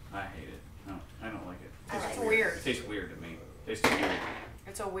 Okay. I hate it. No, I don't like it. I like It's it. weird. It tastes weird to me. It tastes too weird.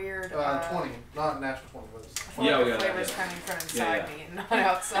 It's a weird. 20, not natural 20, but it's. I feel like Yeah, the yeah, flavor's yeah. coming from Yeah, inside me and not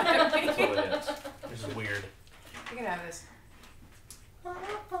outside of me. That's all it is. This is weird. You can have this.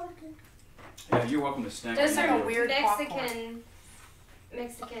 Yeah, you're welcome to snack. That's on like a your- weird Mexican.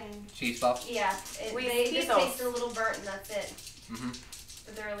 Cheese puffs. Yeah, they just Tito's. taste a little burnt and that's it. Mm-hmm.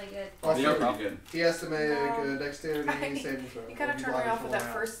 But they're really good. They are Also, pretty good. he has to make No. a dexterity saving throw. You kind of Or turned me blind off with that for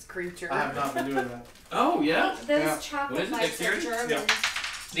 1 first creature. hour. I have not been doing that. Oh, yeah? Those Yeah. What chocolate is it, bites are dexterity? German. Yeah.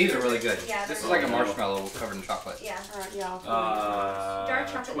 These are really good. Yeah, This is they're like a really good. marshmallow covered in chocolate. Yeah. Alright, yeah. Dark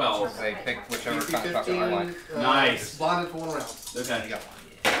chocolate. 12. chocolate They white pick chocolate. whichever DC kind of chocolate I want. Nice. Blinded for 1 round. Okay. You got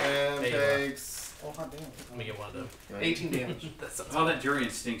And There you are. takes. Oh, hot damn. Let me get one of them. 18 damage. That sounds Oh, that durian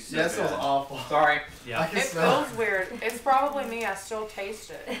stinks so That smells bad. awful. Sorry. I Yeah. can It smell feels weird. It's probably me. I still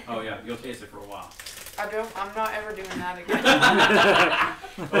taste it. Oh, yeah. You'll taste it for a while. I'm not ever doing that again.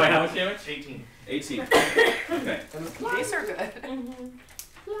 Oh, wait, how much damage? 18. 18. Okay. And it's These are good. Mm-hmm.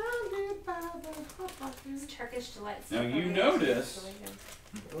 It's Turkish delights. Now, you notice,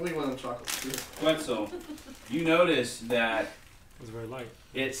 only one in chocolate. Wetzel, you notice that It's very light.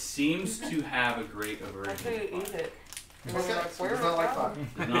 it seems to have a great aversion After you to eat fire. it. Okay, so it's not like fire.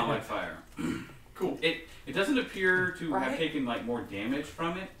 It's not like fire. Cool. It doesn't appear to have Right? taken like more damage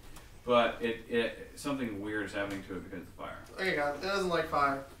from it, but it something weird is happening to it because of the fire. Okay, guys, it doesn't like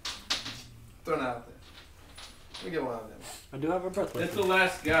fire. Throwing it out there. Let me get one of them. I do have a breath That's weapon. the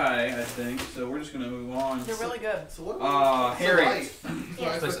last guy, I think. So we're just gonna move on. They're really good. So what? Harry.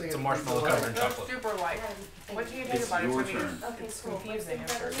 Yeah. It's a marshmallow covered in They're chocolate. super light. What do you think It's about it? your For me, turn. Okay, it's cool. confusing at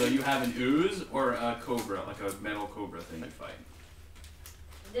first. So you have an ooze or a cobra, like a metal cobra thing you fight.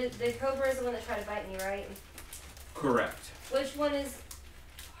 The cobra is the one that tried to bite me, right? Correct. Which one is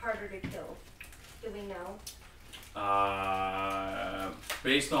harder to kill? Do we know?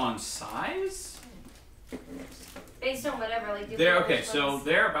 Based on size? Based on whatever, like. They're okay. So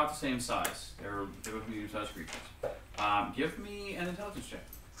they're about the same size. They're both medium-sized creatures. Give me an intelligence check.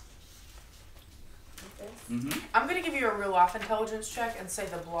 Mm-hmm. I'm gonna give you a real life intelligence check and say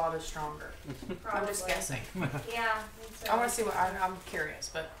the blob is stronger. I'm just guessing. Yeah. I want to see what I'm curious,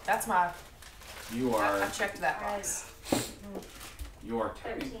 but that's my. You I are. checked that box. You are.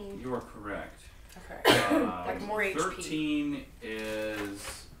 13. You are correct. Okay. Like more HP. 13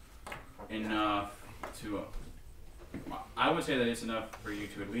 is enough to. I would say that it's enough for you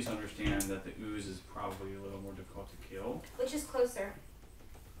to at least understand that the ooze is probably a little more difficult to kill. Which is closer?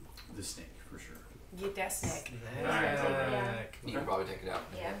 The snake, for sure. Get that snake. You can probably take it out.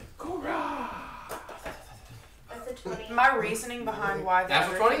 Yeah. Cobra! That's a 20. My reasoning behind why the Natural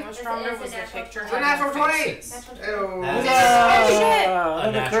other 20? thing was stronger It's a was the natural picture. 20. had Natural no 20. faces. Natural Ew. That Oh, a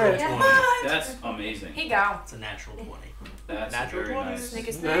another natural crit. 20. That's amazing. He got It's a natural 20. That's Natural very 20. nice. snake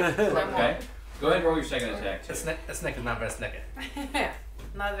a snake. Okay. Go ahead and roll your second attack, too. A snake is not very snake.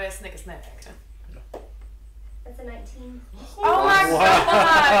 Not very snake a snake. That's a 19. Oh my Wow.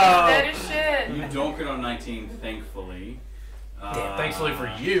 god! That is shit. You don't get on 19, thankfully. Thankfully for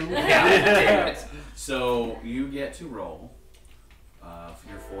you. Damn it. So you get to roll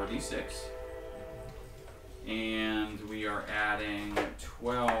your 4d6. And we are adding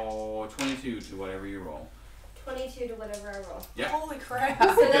 22 to whatever you roll. 22 to whatever I roll. Yeah. Holy crap. So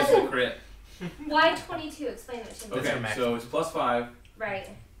that's That's a crit. why 22? Explain it to me. That's your Okay, max. so it's plus 5 Right.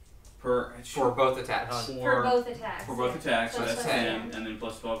 per. For both attacks. For both attacks. For both attacks, so So that's it's 10, 10. and then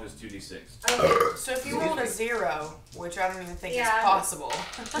plus 12 is 2d6. Okay. So if you rolled a 0, which I don't even think Yeah. is possible.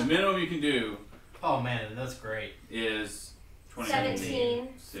 The minimum you can do Oh man, that's great. is 17.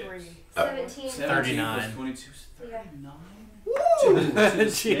 26. 17. 39. Plus 22 is Yeah. 39.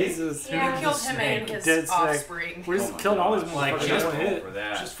 Jesus. Yeah. You killed him and his Dead snake. offspring. We're just killing all these Like, motherfuckers just in one hit. For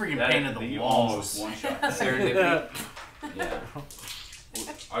that. Just freaking That- painted the you walls. almost one shot. Serendipity. Yeah.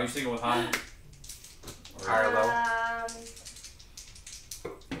 Are you sticking with high? Or High or low? how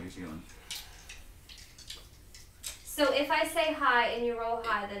are you feeling? So if I say high and you roll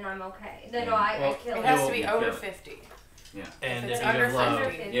high, then I'm okay. Then no, I Well, kill It it. has to be You over kill it. 50. Yeah. And If if it's you under go low,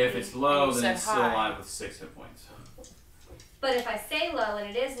 50. If it's low, You then said it's still high. alive with 6 hit points. But if I say low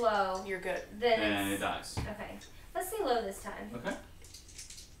and it is low, You're good. then And it it's dies. okay. Let's say low this time. Okay.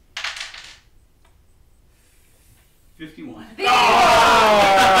 51.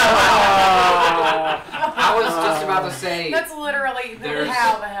 I was just about to say. That's literally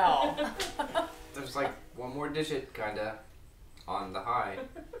how the hell. There's like one more digit, kinda, on the high.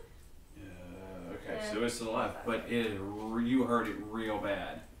 Okay, so it's to the left, but you heard it real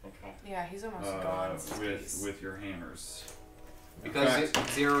bad. Okay. Yeah, he's almost gone. With your hammers. Because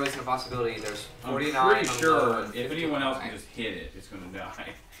fact, 0 isn't a possibility, there's 49. I'm pretty on sure low and if anyone else 59. can just hit it, it's going to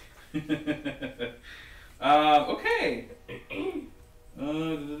die. Okay.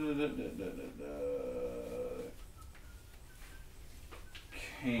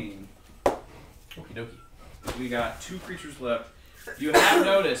 Kane. Okie dokie. We got 2 creatures left. You have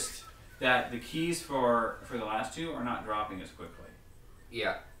noticed that the keys for the last 2 are not dropping as quickly.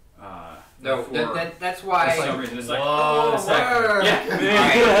 Yeah. No, that's why. For some reason, it's like, whoa, yeah.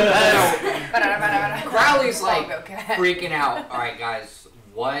 Crowley's like freaking out. All right, guys,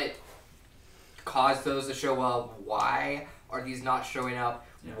 what caused those to show up? Why are these not showing up?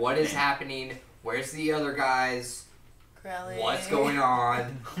 Yeah. What is happening? Where's the other guys? Crowley. What's going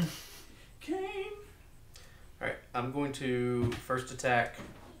on? Kane. Alright, I'm going to first attack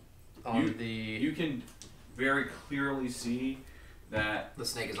on the... You can very clearly see that The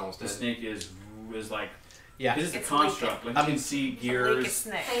snake is almost the dead. snake is like... Yeah. This is a It's construct. Like, you can see gears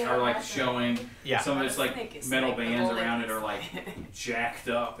snake. are like showing. Yeah. Some of it's like Snake is metal snake, bands the golden around it are like snake. jacked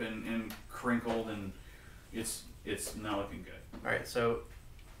up and crinkled, and it's not looking good. Alright, so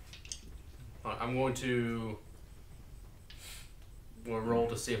I'm going to roll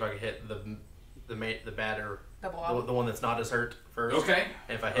to see if I can hit the batter, Double the one that's not as hurt first. Okay.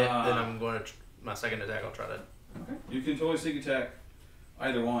 And if I hit, then I'm going to my second attack. I'll try to. Okay. You can totally sneak attack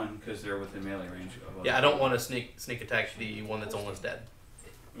either one because they're within melee range. Of Yeah, I don't want to sneak attack the one that's almost dead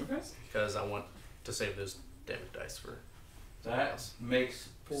Okay. because I want to save those damage dice for. That makes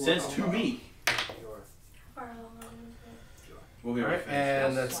sense to me. Far along is it? We'll be All able right, to finish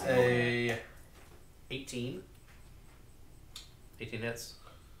and this. that's a 18. 18 hits.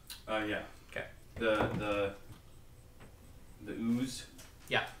 Yeah. Okay. The ooze.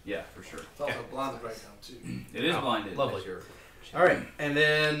 Yeah. Yeah, for sure. It's also blinded right now too. It is Oh, blinded. lovely. Sure. All right, and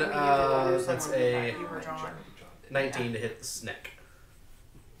then that's a You were John. 19 to hit the snake.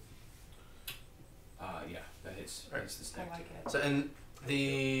 Yeah, that hits. Alright. Hits the snake. I like it. So and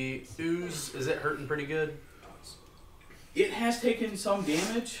the ooze, is it hurting pretty good? It has taken some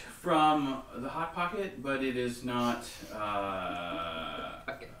damage from the hot pocket, but it is not.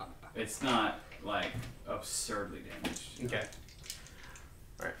 It's not like absurdly damaged. Okay.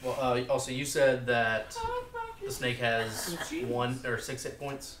 All right. Well, also you said that the snake has 1 or 6 hit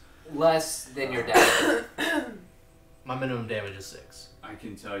points. Less than your dad. My minimum damage is 6. I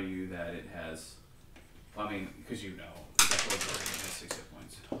can tell you that it has. I mean, because you know, that has 6 hit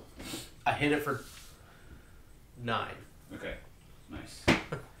points. I hit it for 9. Okay, nice.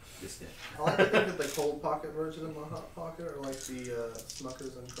 It's dead. I like to think that the cold pocket version of my hot pocket are like the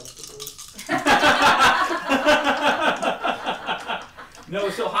Smuckers Uncrustables. No,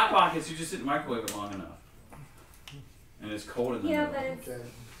 it's still hot pockets. You just sit in the microwave it long enough, and it's cold in the Yeah, middle. but it's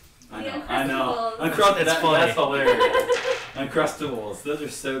Okay. I know. Uncrustables. Uncrustables. It's funny. That's hilarious. Uncrustables. Those are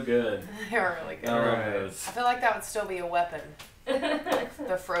so good. They're really good. I love Alright. those. I feel like that would still be a weapon.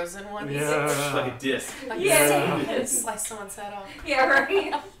 The frozen ones. It's like a disc. Like Yeah. slice someone's head off. Yeah,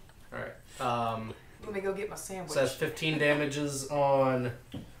 right. All right. Let me go get my sandwich. So that's 15 damages on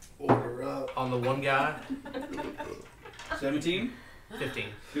Order up. the one guy. 17? 15.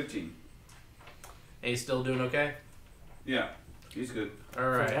 15. And he's still doing okay. Yeah, he's good. All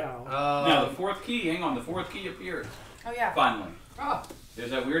right. Now the 4th key. Hang on. The 4th key appears. Oh yeah. Finally. Oh. There's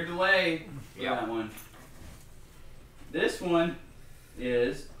that weird delay for Yeah. that one. This one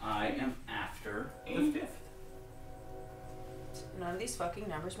is I am after the 5th. None of these fucking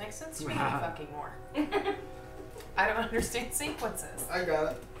numbers make sense to me fucking more. I don't understand sequences. I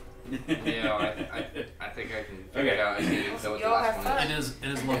got it. Yeah, I think I can figure it out. I need to know what the Y'all last have one fun. is. It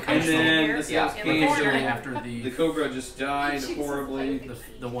is And locational. then the Yeah. 6th In the key. corner. After The the cobra just died horribly.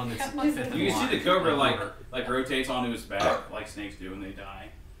 the one that's 5th in You can line. see the cobra in like order. rotates onto his back like snakes do when they die,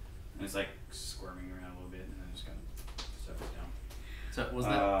 and it's like squirming around a little bit and then just kind of settles down. So was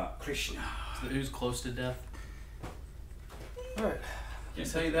that Krishna? was the ooze close to death? All right. Can't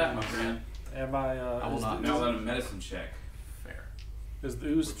tell you that, my friend. Am I? I will is not. the- Now on a medicine check. Fair. Is the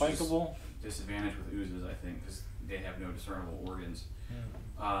ooze Which is- flankable? Disadvantage with oozes, I think, because they have no discernible organs.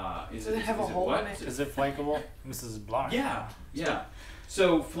 Is Does it have a hole what? in it? Is it flankable? This is blind. Yeah, yeah.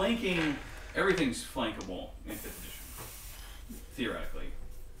 So flanking, everything's flankable in 5th edition, theoretically.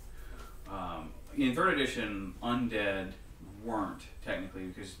 in 3rd edition, undead weren't technically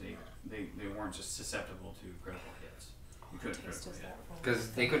because they weren't just susceptible to critical hits. You couldn't critical hit.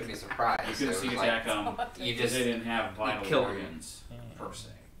 Because they couldn't be surprised. You couldn't sneak attack them. You Because just they didn't have vital kill organs per se,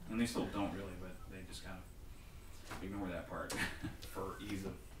 and they still don't really, but they just kind of ignore that part for ease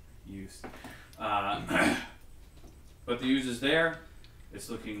of use. But the use is there. It's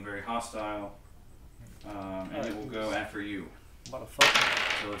looking very hostile, and it will go after you.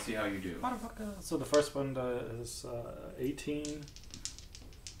 Motherfucker. So let's see how you do. Motherfucker. So the first one is 18.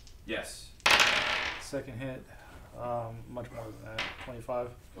 Yes. Second hit, much more than that, 25.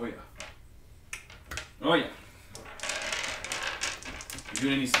 Oh yeah. Oh yeah. You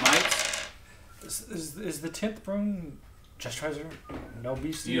doing any smites? Is the 10th rune just treasure? No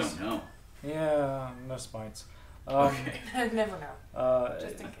beasties? You don't know. Yeah, no smites. Okay. Never know.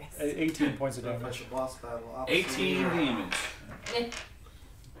 Just in case. 18 points of damage. Special boss battle. 18 damage.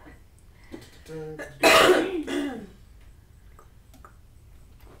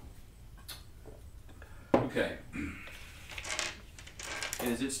 Okay. It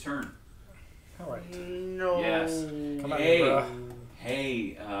is its turn. Alright. No. Yes. Come on, Hey. bruh.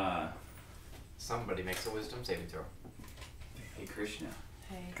 Hey, somebody makes a wisdom saving throw. hey Krishna.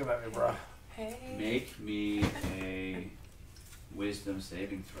 Hey. Come at me, bruh. Hey. Make me a wisdom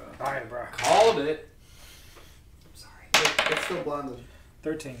saving throw. Alright, bruh. Called it. I'm sorry. It's still blinded.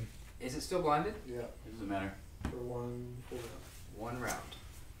 13. Is it still blinded? Yeah, It doesn't matter. for one full round. 1 round.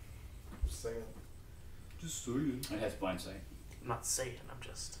 Just saying. Just saying. It has blind sight. I'm not saying. I'm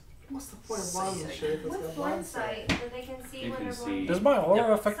just. What's the point of blinded shit? if it's With got blind sight, that they can see You when can they're see- blinded. Does my aura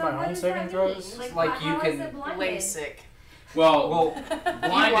Yeah. affect So my what own does saving that throws? mean? Like how you is can- it blinded? LASIK. Well, Well, he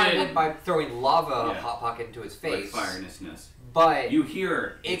blinded by throwing lava Yeah. hot pocket into his like face. firenessness. But You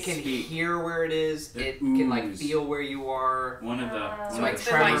hear it can speak. hear where it is. The It can like ooze. feel where you are. One of the So one of it's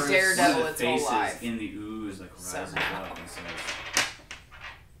the been like tremors, Daredevil one of its the whole faces life. in the ooze like rises Somehow. up and says,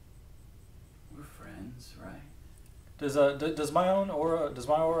 "We're friends, right?" Does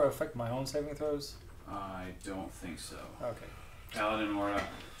my aura affect my own saving throws? I don't think so. Okay. Paladin aura,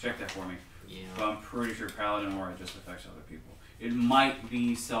 check that for me. Yeah. But I'm pretty sure Paladin aura just affects other people. It might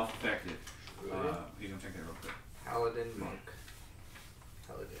be self-affected. Really? You can check that real quick. Paladin monk.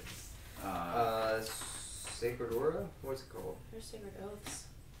 Paladin. Sacred aura. What's it called? There's sacred oaths.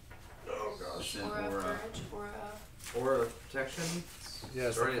 Oh gosh. It's an Aura of aura. courage. Aura. Aura of protection.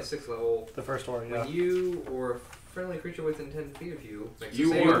 Yes. Starting at 6th level. The first aura, yeah. When you or a friendly creature within 10 feet of you makes You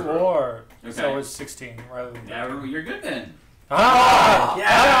a saving or- throw. Or Okay. so it's 16 rather than. Yeah, you're good then. Ah!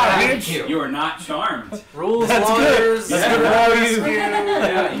 Yeah, Thank you. You are not charmed. Rules, That's good. lawyers. That's Yeah. good for all you.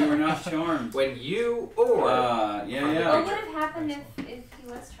 Yeah, you are not charmed. When you or Yeah, What yeah. would have happened if he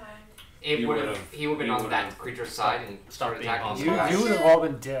was charmed? it He would would've- have he would have been he on would've that creature's side and Stop started being attacking awesome. you You guys. would have all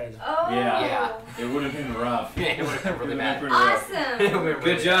been dead. Oh. Yeah. It would have been rough. Yeah, it would have been really bad. pretty rough. It Awesome. would've been Good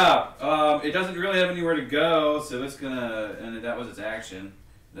really job. It doesn't really have anywhere to go, so it's gonna. And that was its action.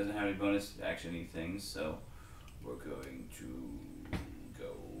 It doesn't have any bonus action-y things, so we're going to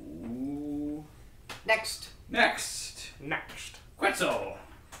go Next. next. Quetzal.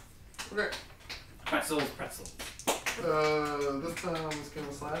 Okay. Quetzal's pretzel. This time I'm just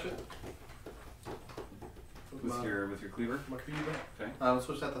gonna slash it. With your cleaver. My cleaver. Okay.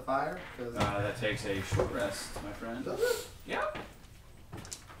 Switch that to fire because. That takes a short rest, my friend. Does it? Yeah.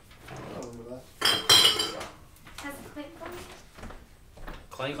 I don't remember that. Has a quick one?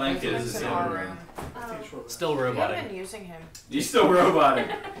 Clank It's is an aura. Oh. Take a short rest. Still We haven't robotic. been using him. He's still robotic.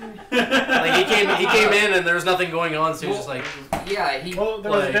 Like he came in and there was nothing going on, so he was just like, Yeah, he. Well,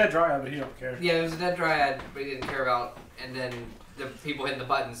 there was a Like- dead dryad, but he don't care. Yeah, there was a dead dryad, but he didn't care about. And then the people hitting the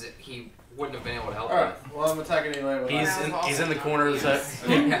buttons, he wouldn't have been able to help Alright, well I'm attacking anyway. but he's in the corner of the set.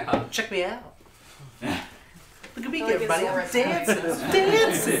 with. Yeah. Check me out. Look at me, Like everybody. I'm Azor's dancing. voice.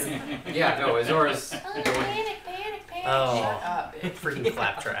 Dancing. Yeah, no, Azor's Oh, doing. panic, panic, panic. Oh. Shut up, bitch. Freaking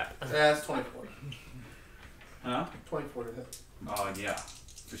claptrap. Yeah, it's 24. Huh? 24 to hit. Oh yeah,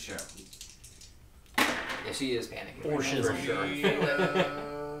 for sure. Yeah, she is panicking. Or for shizzle.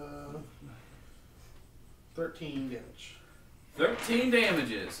 sure. 13 damage. 13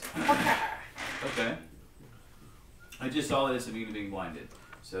 damages. Okay. I just saw that it's immune to being blinded,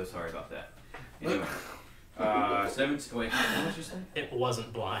 so sorry about that. Anyway, 17. Wait, how much did you say? It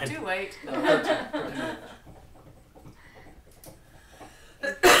wasn't blind. Too late. 13 damage.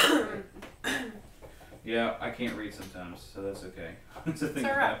 Yeah, I can't read sometimes, so that's okay. It's a thing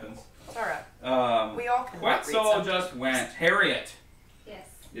that alright. happens. It's alright. We all can read Quetzal something. just went. Harriet. Yes.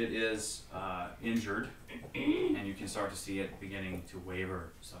 It is injured, and you can start to see it beginning to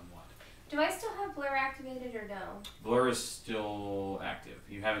waver somewhat. Do I still have blur activated or no? Blur is still active.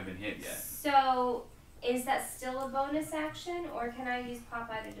 You haven't been hit yet. So, is that still a bonus action, or can I use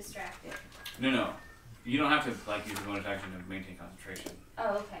Popeye to distract it? No. You don't have to like use a bonus action to maintain concentration.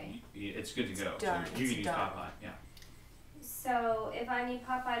 Oh, okay. It's good to go. Done. So you can use Popeye. Yeah. So, if I need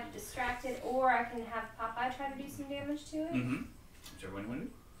Popeye to distract it, or I can have Popeye try to do some damage to it? Mm-hmm. Whichever one you want to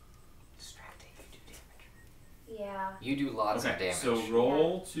do. Distracting, you do damage. Yeah. You do lots of damage. So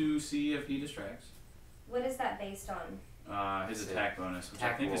roll to see if he distracts. What is that based on? His attack bonus, which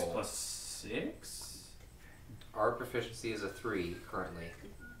I think is +6. Our proficiency is a 3 currently.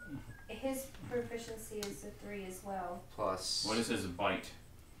 His proficiency is a 3 as well. Plus. What is his bite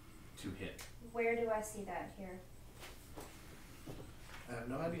to hit? Where do I see that here? I have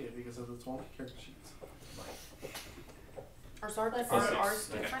no idea because of the 12 character sheets. Or sorry, Plus are six. ours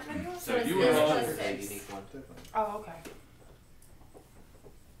Okay. different than yours? So you it's roll. plus a 6. unique one. Different. Oh, okay.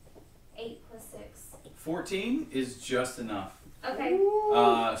 8 plus 6. 14 is just enough. Okay.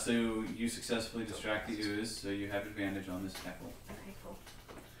 So you successfully distract the ooze, so you have advantage on this tackle. Okay, cool.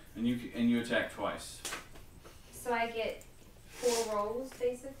 And you attack twice, So I get 4 rolls,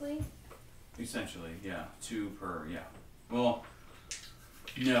 basically? essentially. Yeah, 2 per. Yeah. Well,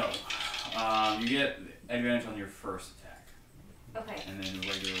 no. You get advantage on your first attack, Okay. and then a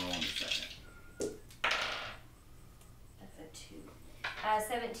regular roll on your second. That's a 2.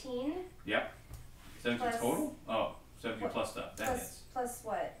 17. Yep. 17 Plus- total. Oh, 17 What- plus stuff. That Plus, hits. plus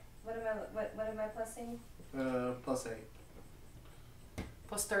what? What am I plussing? Plus 8.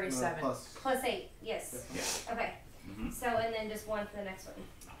 Plus 37. Plus. Plus 8, yes. Yeah. Okay. Mm-hmm. So, and then just 1 for the next one.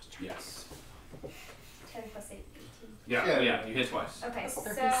 Yes. 10 plus 8, 18. Yeah. Yeah. Yeah. You hit twice. Okay, so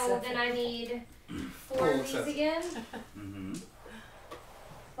 37. then I need 4 Oh, of these excessive. again, Mm-hmm.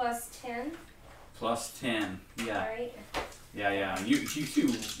 plus 10. Plus 10. Yeah. Alright. Yeah. You do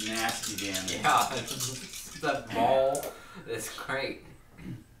nasty damage. Yeah, that ball is great.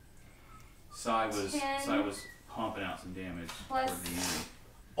 Sai was 10. pumping out some damage Plus- toward the end.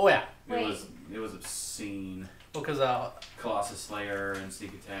 Oh yeah. Wait. It was obscene. Because Colossus Slayer and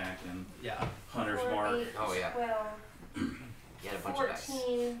Sneak Attack and yeah. Hunter's 4, Mark. 8, Oh, yeah. 12, You had a bunch of dice.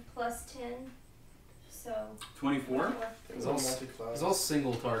 14 plus 10. So, 24. It's all multi-class. It's all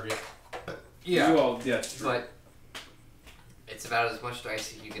single target. You all, yeah. But it's about as much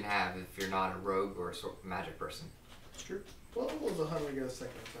dice as you can have if you're not a rogue or a magic person. It's true. 12 was 100 get a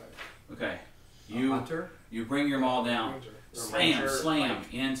second attack. Okay. A You hunter. you bring your maul down, Ranger. slam ranger,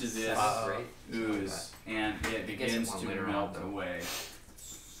 like, into this Great. ooze, and it I guess begins it won't to later on, melt though. away.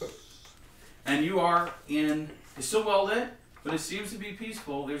 And you are in. It's still well lit, but it seems to be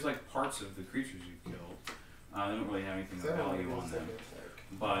peaceful. There's like parts of the creatures you've killed. They don't really have anything of 700 value get a on them. second attack.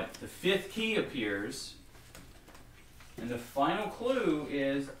 But the 5th key appears, and the final clue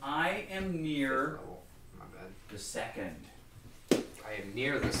is I am near Oh, my bad. the second. I am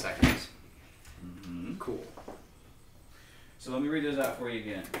near the second. Mm-hmm. Cool. So let me read those out for you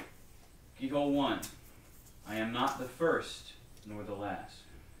again. Keyhole 1. I am not the first, nor the last.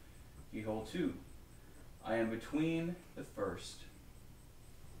 Keyhole 2. I am between the first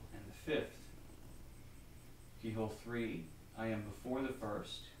and the 5th. Keyhole 3. I am before the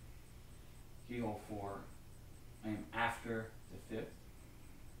first. Keyhole 4. I am after the 5th.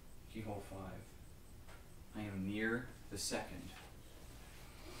 Keyhole 5. I am near the second.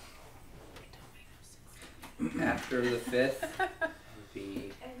 After the 5th would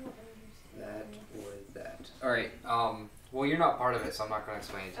be I don't that understand. or that. Alright, well you're not part of it, so I'm not going to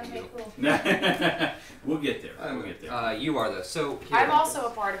explain it to Okay, you. cool. We'll get there. We'll get there. You are though. So here, I'm also a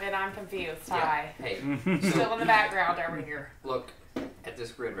part of it. I'm confused. Yeah. Hi. Hey, Still in the background over here. look at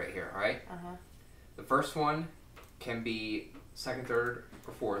this grid right here, alright? Uh-huh. The first one can be second, third,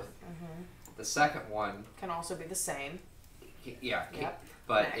 or fourth. Mm-hmm. The second one, Can also be the same. Yep.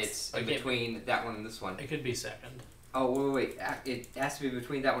 but Next. it's in Okay. between that one and this one. It could be second. Oh, wait. It has to be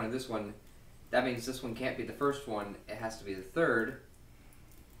between that one and this one. That means this one can't be the first one. It has to be the third.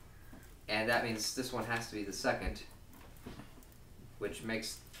 And that means this one has to be the second. Which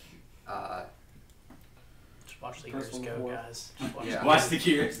makes... Just watch the First gears one go, before. guys. Just watch Yeah. Watch the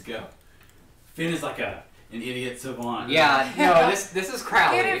gears go. Finn is like an idiot savant. Yeah, no, this is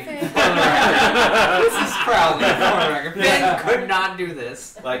Crowley. Get it, Finn. This is Crowley. Ben could not do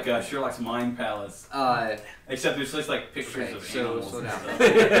this. Like Sherlock's Mind Palace. Except there's just like pictures Okay, of so animals slow and down.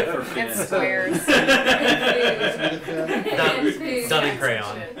 stuff for Finn. And squares. Dunning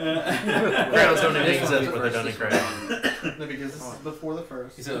crayon. Crayons don't even This one's exist the with a first, Dunning this crayon. No, because this is before the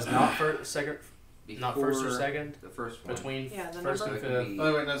first. He said it's not first, second. Not first or second? The first one. Between Yeah, the first number- and So it could fifth. be-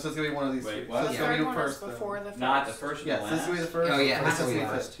 Oh wait, no. So it's gonna be one of these. Wait, two. what? So The it's gonna third be one first. is before the first. Not the first and Yeah, the so this will be the last. first. Oh, yeah, it and has this to will be be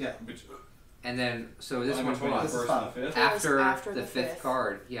the first. Yeah. Which, And then, so this only one which one? The This is first five. and the fifth? after the the fifth fifth.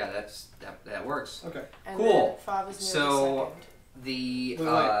 card. Yeah, that works. Okay. And Cool. then 5 is near So the the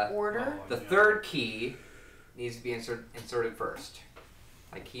Wait, wait. second. Order. the third key needs to be inserted first,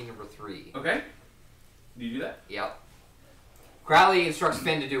 like key number 3. Okay. Do you do that? Yep. Crowley instructs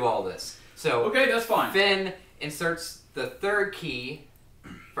Finn to do all this. So Okay, that's fine. Finn inserts the third key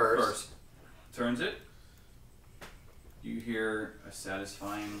first. Turns it. You hear a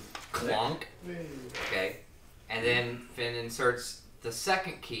satisfying click. Clonk. Okay. And then Finn inserts the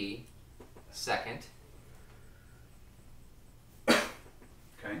second key second.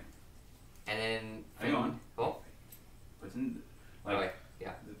 Okay. And then Hang on. Oh, Puts in, like, okay.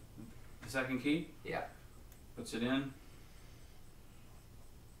 Yeah. the second key. Yeah. Puts it in.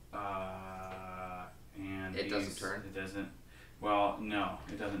 And It doesn't turn? It doesn't. Well, no,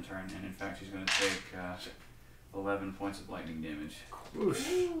 it doesn't turn. And in fact, she's going to take 11 points of lightning damage.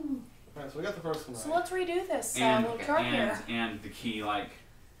 Alright, so we got the first one. So Right. let's redo this. And Little chart here. and the key like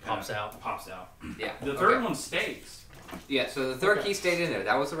Pops out. Pops out. Yeah. The third okay. one stays. Yeah, so the third Okay. key stayed in there.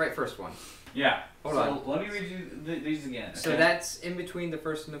 That was the right first one. Yeah. Hold so on. let me read you these again. So okay? that's in between the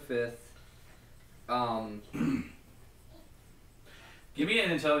first and the fifth. Give me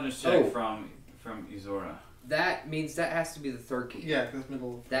an intelligence check Oh. from Izora. That means that has to be the third key. Yeah, because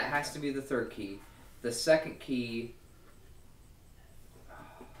middle. That has to be the third key. The second key. Oh,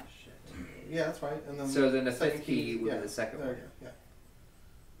 shit. Yeah, that's right. And then. So then the second fifth key would yeah, be the second there one. you go.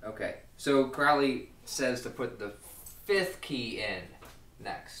 Yeah. Okay. So Crowley says to put the fifth key in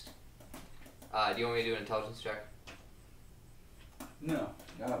next. Do you want me to do an intelligence check? No.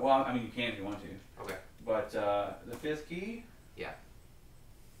 Well, I mean, you can if you want to. Okay. But the fifth key.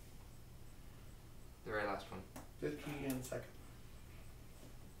 The very last one. Fifth key and second.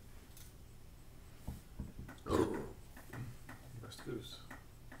 Best goose.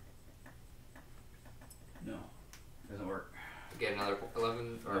 No. Doesn't work. Get another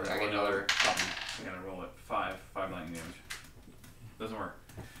 11, or Doesn't I roll get another. something. I gotta roll it. 5 lightning damage. Doesn't work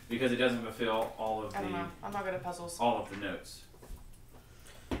because it doesn't fulfill all of I don't the know. I'm not good at puzzles. all of the notes.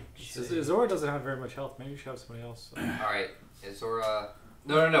 Zora doesn't have very much health. Maybe you should have somebody else. Alright. Izora.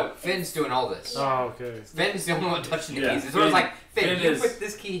 No. Finn's doing all this. Oh, okay. Finn's the only one touching the Yeah, keys. Izora's like, Finn, Finn you is- put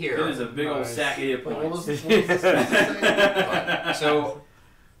this key here. It is a big old Nice. sack of hit Wait, what was points. this? Say? So,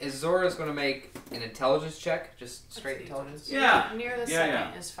 Izora's going to make an intelligence check, just straight intelligence. Yeah. Near the Yeah,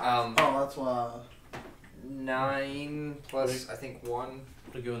 second is 5. Oh, that's why. 9 plus, I think, 1.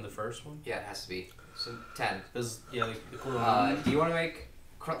 To go in the first one? Yeah, it has to be. So, 10. Because, yeah, the cool Do you want to make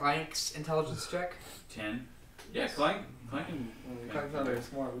Clank's intelligence check? 10. Yeah, Clank and Kind of very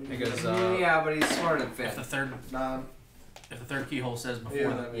smart. We Because, yeah, but he's smarter than Finn. if the third 9. keyhole says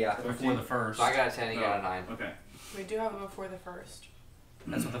before Yeah. before the first, So I got a 10, you got a 9. Okay. We do have it before the first.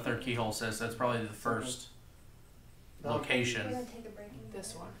 that's what the third keyhole says. That's probably the first We're location. gonna take a break. in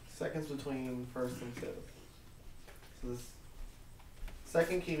This a one. Seconds between first and fifth. So this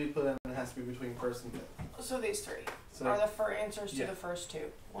second key we put in it has to be between first and fifth. So these 3 So are the answers to yeah. the first 2.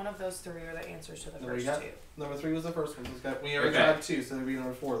 One of those 3 are the answers to the Then we first got- 2. number 3 was the first one. So it's got, we already Okay. tried 2, so it'd be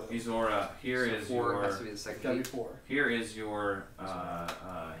number 4 though. Izora, here So is 4 your has to be the It's second gotta be key. 4. here is your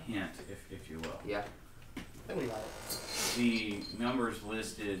hint, if you will. Yeah. I think we got it. The numbers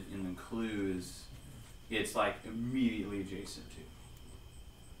listed in the clues, it's like immediately adjacent to.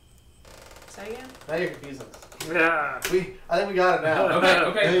 Say again? Now you're confusing us. Yeah. I think we got it now.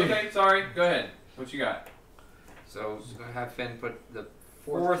 Okay, sorry. Go ahead. What you got? So, just going to have Finn put the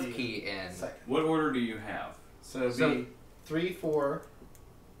Fourth fourth key in. Second. What order do you have? So it'd So- be 3, 4.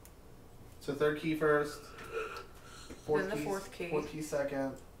 So third key first. Then the fourth key. Fourth key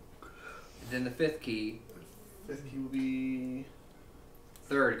second. Then the fifth key, Fifth key will be.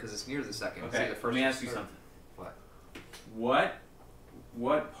 third, because it's near the second. Okay, the first let me and ask you third. something. What?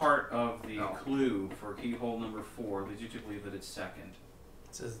 What part of the Oh. clue for keyhole number 4 leads you to believe that it's second?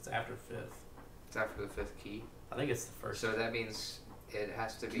 It says it's after fifth. It's after the fifth key. I think it's the first. So that means it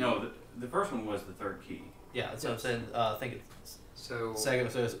has to be. No, the first one was the third key. Yeah, that's what I'm saying. I think it's So second.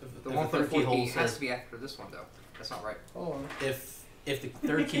 So if the the one for the third fourth keyhole key has says to be after this one, though. That's not right. Hold on. if the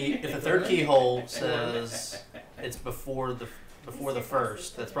third key if the third keyhole says it's before the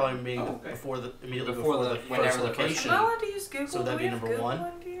first, that's probably being Oh, okay. before the immediately Before before the- the first whenever the first location. Am I allowed to use Google? So that'd Do be we have number Google 1?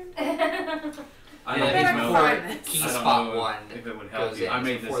 on here? I Yeah, don't it's know before find this. key I don't spot know 1 if it would help goes you. in. I It's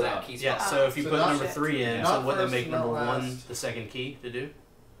made before this that up. key spot. Yeah, so if you So put not number shit. 3 in, Yeah. so Not what they first, make not number 1 last. the second key to do?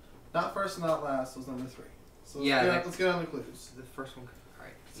 Not first, not last was number 3. So let's Yeah, get, like- let's get on the clues. The first one.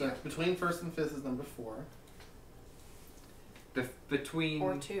 Alright. So between first and fifth is number 4. Between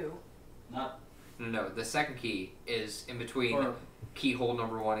Or 2. Not. No, the second key is in between Or, keyhole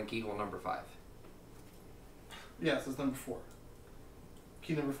number 1 and keyhole number 5. yes, it's number 4.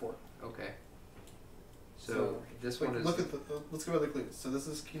 Key number 4. Okay. So this one is. Look at the. Let's go by the clues. So this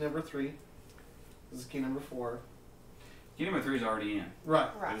is key number 3. This is key number 4. Key number 3 is already in. Right.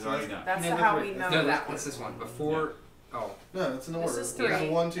 It was already done. That's Key number how 3. we know No, that that's this one. Before. Oh. No, it's in This order. is There's 3,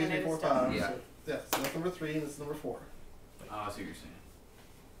 1, 2, and 3, it 4, is 5. done. Yeah. So, yeah. So that's number 3, and it's number 4. Oh, I see what you're saying.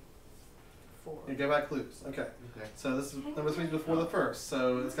 4. You go by clues. Okay. Okay. So this is number 3 is before the first.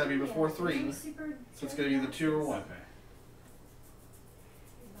 So it's got to be before 3. So it's going to be either 2 or 1. Okay.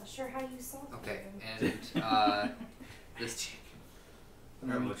 I'm not sure how you solve Okay. it. And this.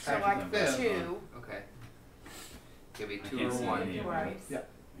 And then Looks So after like the fifth, 2. Okay. Could be I 2 can't or see 1. any of Right. you. Yeah.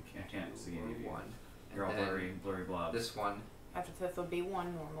 I can't see any of you. 1. You're all And then blurry blobs. This one. After fifth would be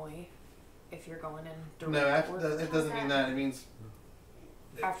 1 normally, if you're going in direct No, after order. it doesn't mean that. It means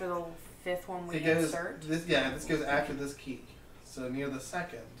After the fifth one we it goes. insert This goes after this key. So near the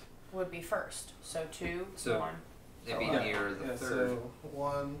second. would be first. So 2, So- 1. It'd be Yeah. near the Yeah. third. So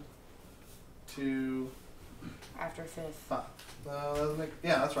 1, 2, After fifth. 5. No, that doesn't make.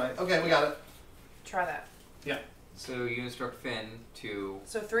 Yeah, that's right. Okay, we got it. Try that. So you instruct Finn to.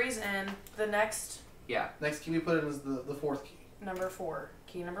 So 3's in. The next Yeah. Next key we put in is the fourth key. number 4.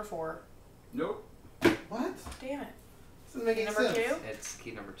 Key number 4. Nope. What? Damn it. This doesn't make Key any number sense. 2? It's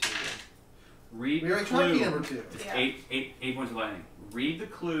key number 2 again. Read We the already tried clue. key number 2. It's Yeah. eight points of lightning. Read the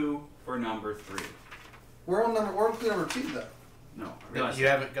clue for number 3. We're on clue number 2 though. No, I realize You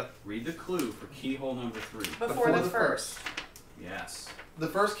haven't got. read the clue for keyhole number 3. Before the first. Yes. The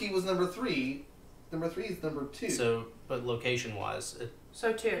first key was number 3. Number 3 is number 2. So, but location wise,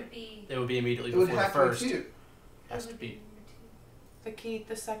 So 2. Would be, it would be immediately it would before the have first. to be 2. Has it to would be. number The key,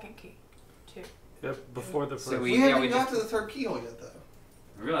 the second key. 2. Yep, before the first. So We Yeah, haven't we even got just- to the third keyhole yet though.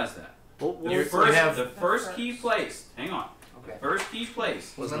 I realize that. Well, The You first, have- the first The key first. placed. Hang on. Okay. First key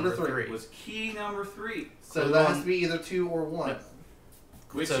placed Was number 3. was key number 3, So Clue that on- has to be either 2 or 1. Yep.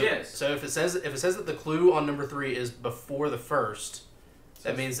 which so, is So if it says that the clue on number 3 is before the first, So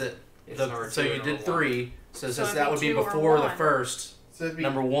that means that It's the number so 2 you and did number 1. 3. So So since it'd that be would be 2 or before the 1. first, So it'd be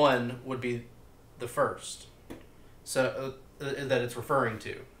number 1 would be the first. So that it's referring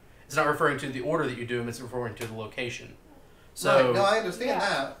to. It's not referring to the order that you do them. It's referring to the location. So right. No, I understand Yeah.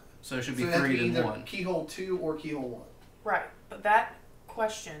 that. so it should be So it has to 3 be then either 1. keyhole 2 or keyhole 1. Right. But that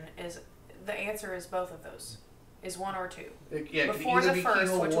question is the answer is both of those. Is 1 or 2. It could Before either the be first,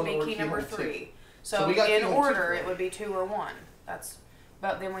 keyhole which 1 would or be key number keyhole 2. 3. So So, we got in keyhole 2 order, for it would be 2 or 1. That's.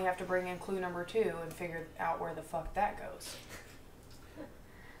 But then we have to bring in clue number 2 and figure out where the fuck that goes.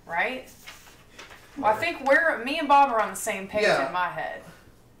 Right? Well, I think me and Bob are on the same page Yeah. in my head.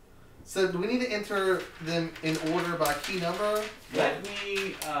 So do we need to enter them in order by key number? let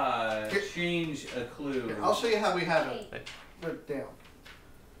me change a clue. Here, I'll show you how we have it. Eight. Put it down.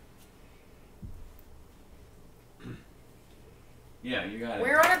 Yeah, you got it.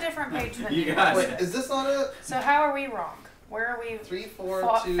 We're on a different page than You you. got Wait, it. is this not it? So how are we wrong? Where are we 3, 4,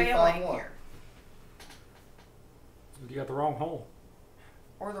 2, failing 5, 1. here? You got the wrong hole.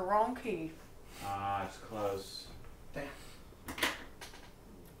 Or the wrong key? Ah, it's close.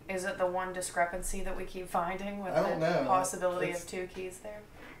 Is it the one discrepancy that we keep finding with I don't the know. possibility It's- of 2 keys there?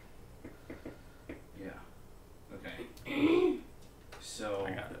 Yeah. Okay. So I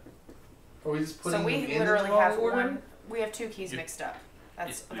got it. Are we just putting So we them in literally the wrong have order? one. We have 2 keys You- mixed up.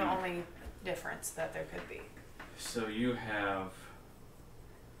 That's the Yeah. only difference that there could be. so you have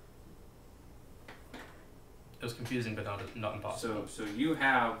It was confusing, but not impossible. so you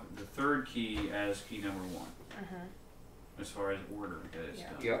have the third key as key number 1 Mm-hmm. as far as order that it's Yeah.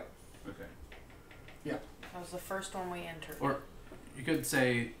 done. Yep. Okay. That was the first one we entered. Or you could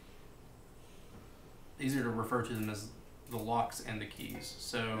say easier to refer to them as the locks and the keys.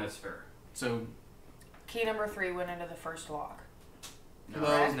 So That's fair. so Key number 3 went into the first lock. No,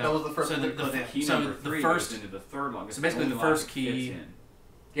 Right. that was the first So one we the put in. Key So number the 3 first- goes into the third lock. It's so basically only the lock first that key- fits in.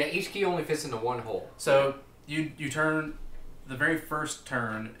 Yeah, each key only fits into one hole. So you turn the very first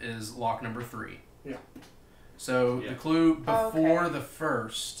turn is lock number 3. Yeah. So Yeah. the clue before Okay. the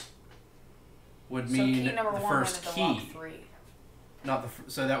first would So mean key number the 1 went first into key, lock 3. not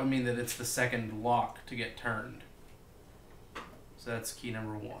so that would mean that it's the second lock to get turned. So that's key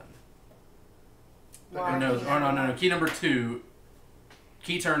number 1. Why Or no, key or no, number no, no. one? Key number 2.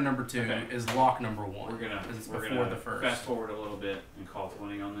 Key turn number 2 Okay. is lock number 1. We're because it's gonna before the first. fast forward a little bit and call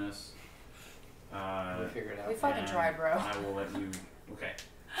 20 on this. We figured it We out. fucking and tried, bro. I will let you. Okay.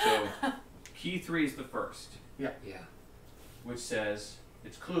 So key 3 is the first, Yeah. which says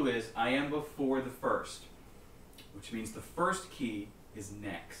its clue is I am before the first, which means the first key is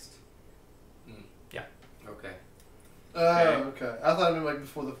next. Yeah. Okay. Okay. I thought it meant like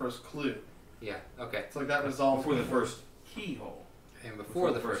before the first clue. Yeah. Okay. It's like that resolves before the first keyhole. And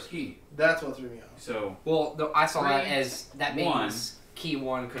before the first key. That's what threw me off. So. Well, I saw that as that means key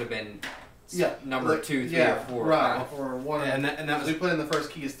 1 could have been number like, 2, 3, yeah, or 4. Right. Or 1. And that was we put in the first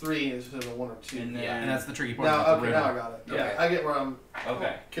key is 3, and it should have been 1 or 2. And, then, and that's the tricky part. Now, about the now I riddle. got it. Yeah. I get where I'm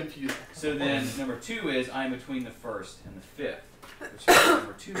confused. So then number 2 is I'm between the first and the fifth, which means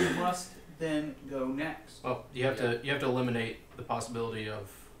number 2 must then go next. Well, you have to eliminate the possibility of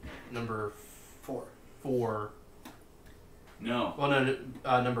number 4. No. Well,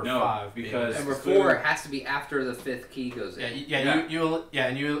 no, number 5 because number 4 has to be after the 5th key goes in.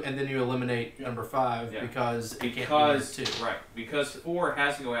 and then you eliminate number 5 because it can't be 2. Right, because 4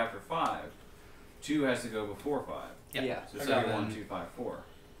 has to go after 5. 2 has to go before 5. Yeah. So it's gonna be 1, 2, 5, 4.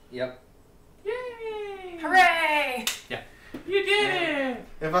 Yep. Yay! Hooray! Yeah. You did it!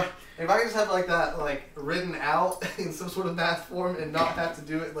 If I could just have like that written out in some sort of math form and not have to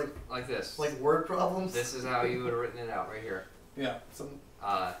do it like this, like word problems. This is how you would have written it out right here. Yeah.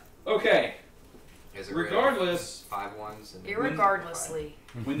 Okay. Is it regardless, 5 ones. And Irregardlessly.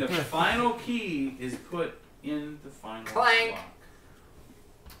 When the final key is put in the final Clank. block,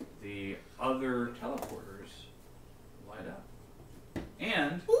 the other teleporters light up.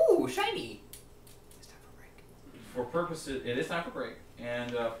 And ooh, shiny. It's time for break. For purposes, it is time for break.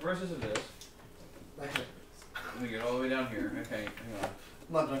 And for purposes of this, let me get all the way down here. Okay, hang on.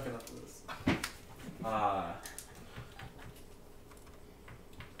 I'm not drunk enough for this.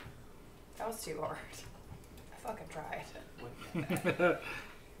 That was too hard. I fucking tried.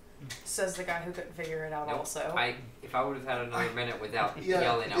 Says the guy who couldn't figure it out also. If I would have had another minute without Yeah,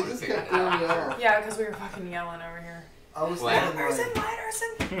 yelling, I would have just figured kept it throwing me out. off. Yeah, because we were fucking yelling over here. I was Letters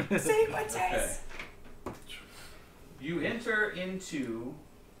and sequences. Okay. You enter into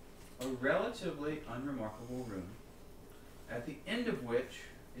a relatively unremarkable room, at the end of which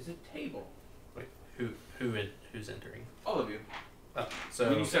is a table. Wait, who's entering? All of you. Oh,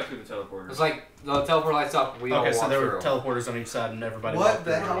 When you step through the teleporter. It's like the teleport lights up. We all okay, so walk there through. were teleporters on each side, and everybody. What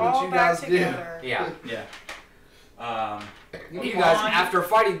the hell did you guys do? Yeah. Yeah. You guys, after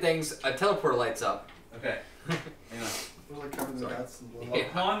fighting things, a teleporter lights up. Okay. Hang on. We're like covering the guts and blood.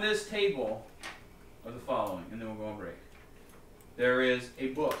 Upon this table are the following, and then we'll go on break. There is a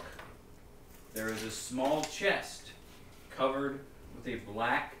book. There is a small chest covered with a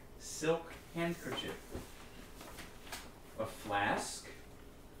black silk handkerchief, a flask,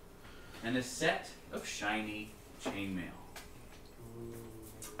 and a set of shiny chainmail.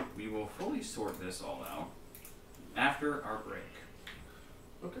 We will fully sort this all out after our break.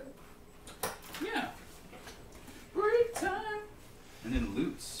 Okay. Yeah. Break time. And then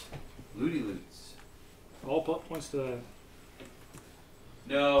loots. Looty loots. All points to that.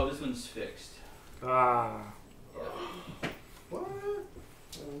 No, this one's fixed. Ah. What?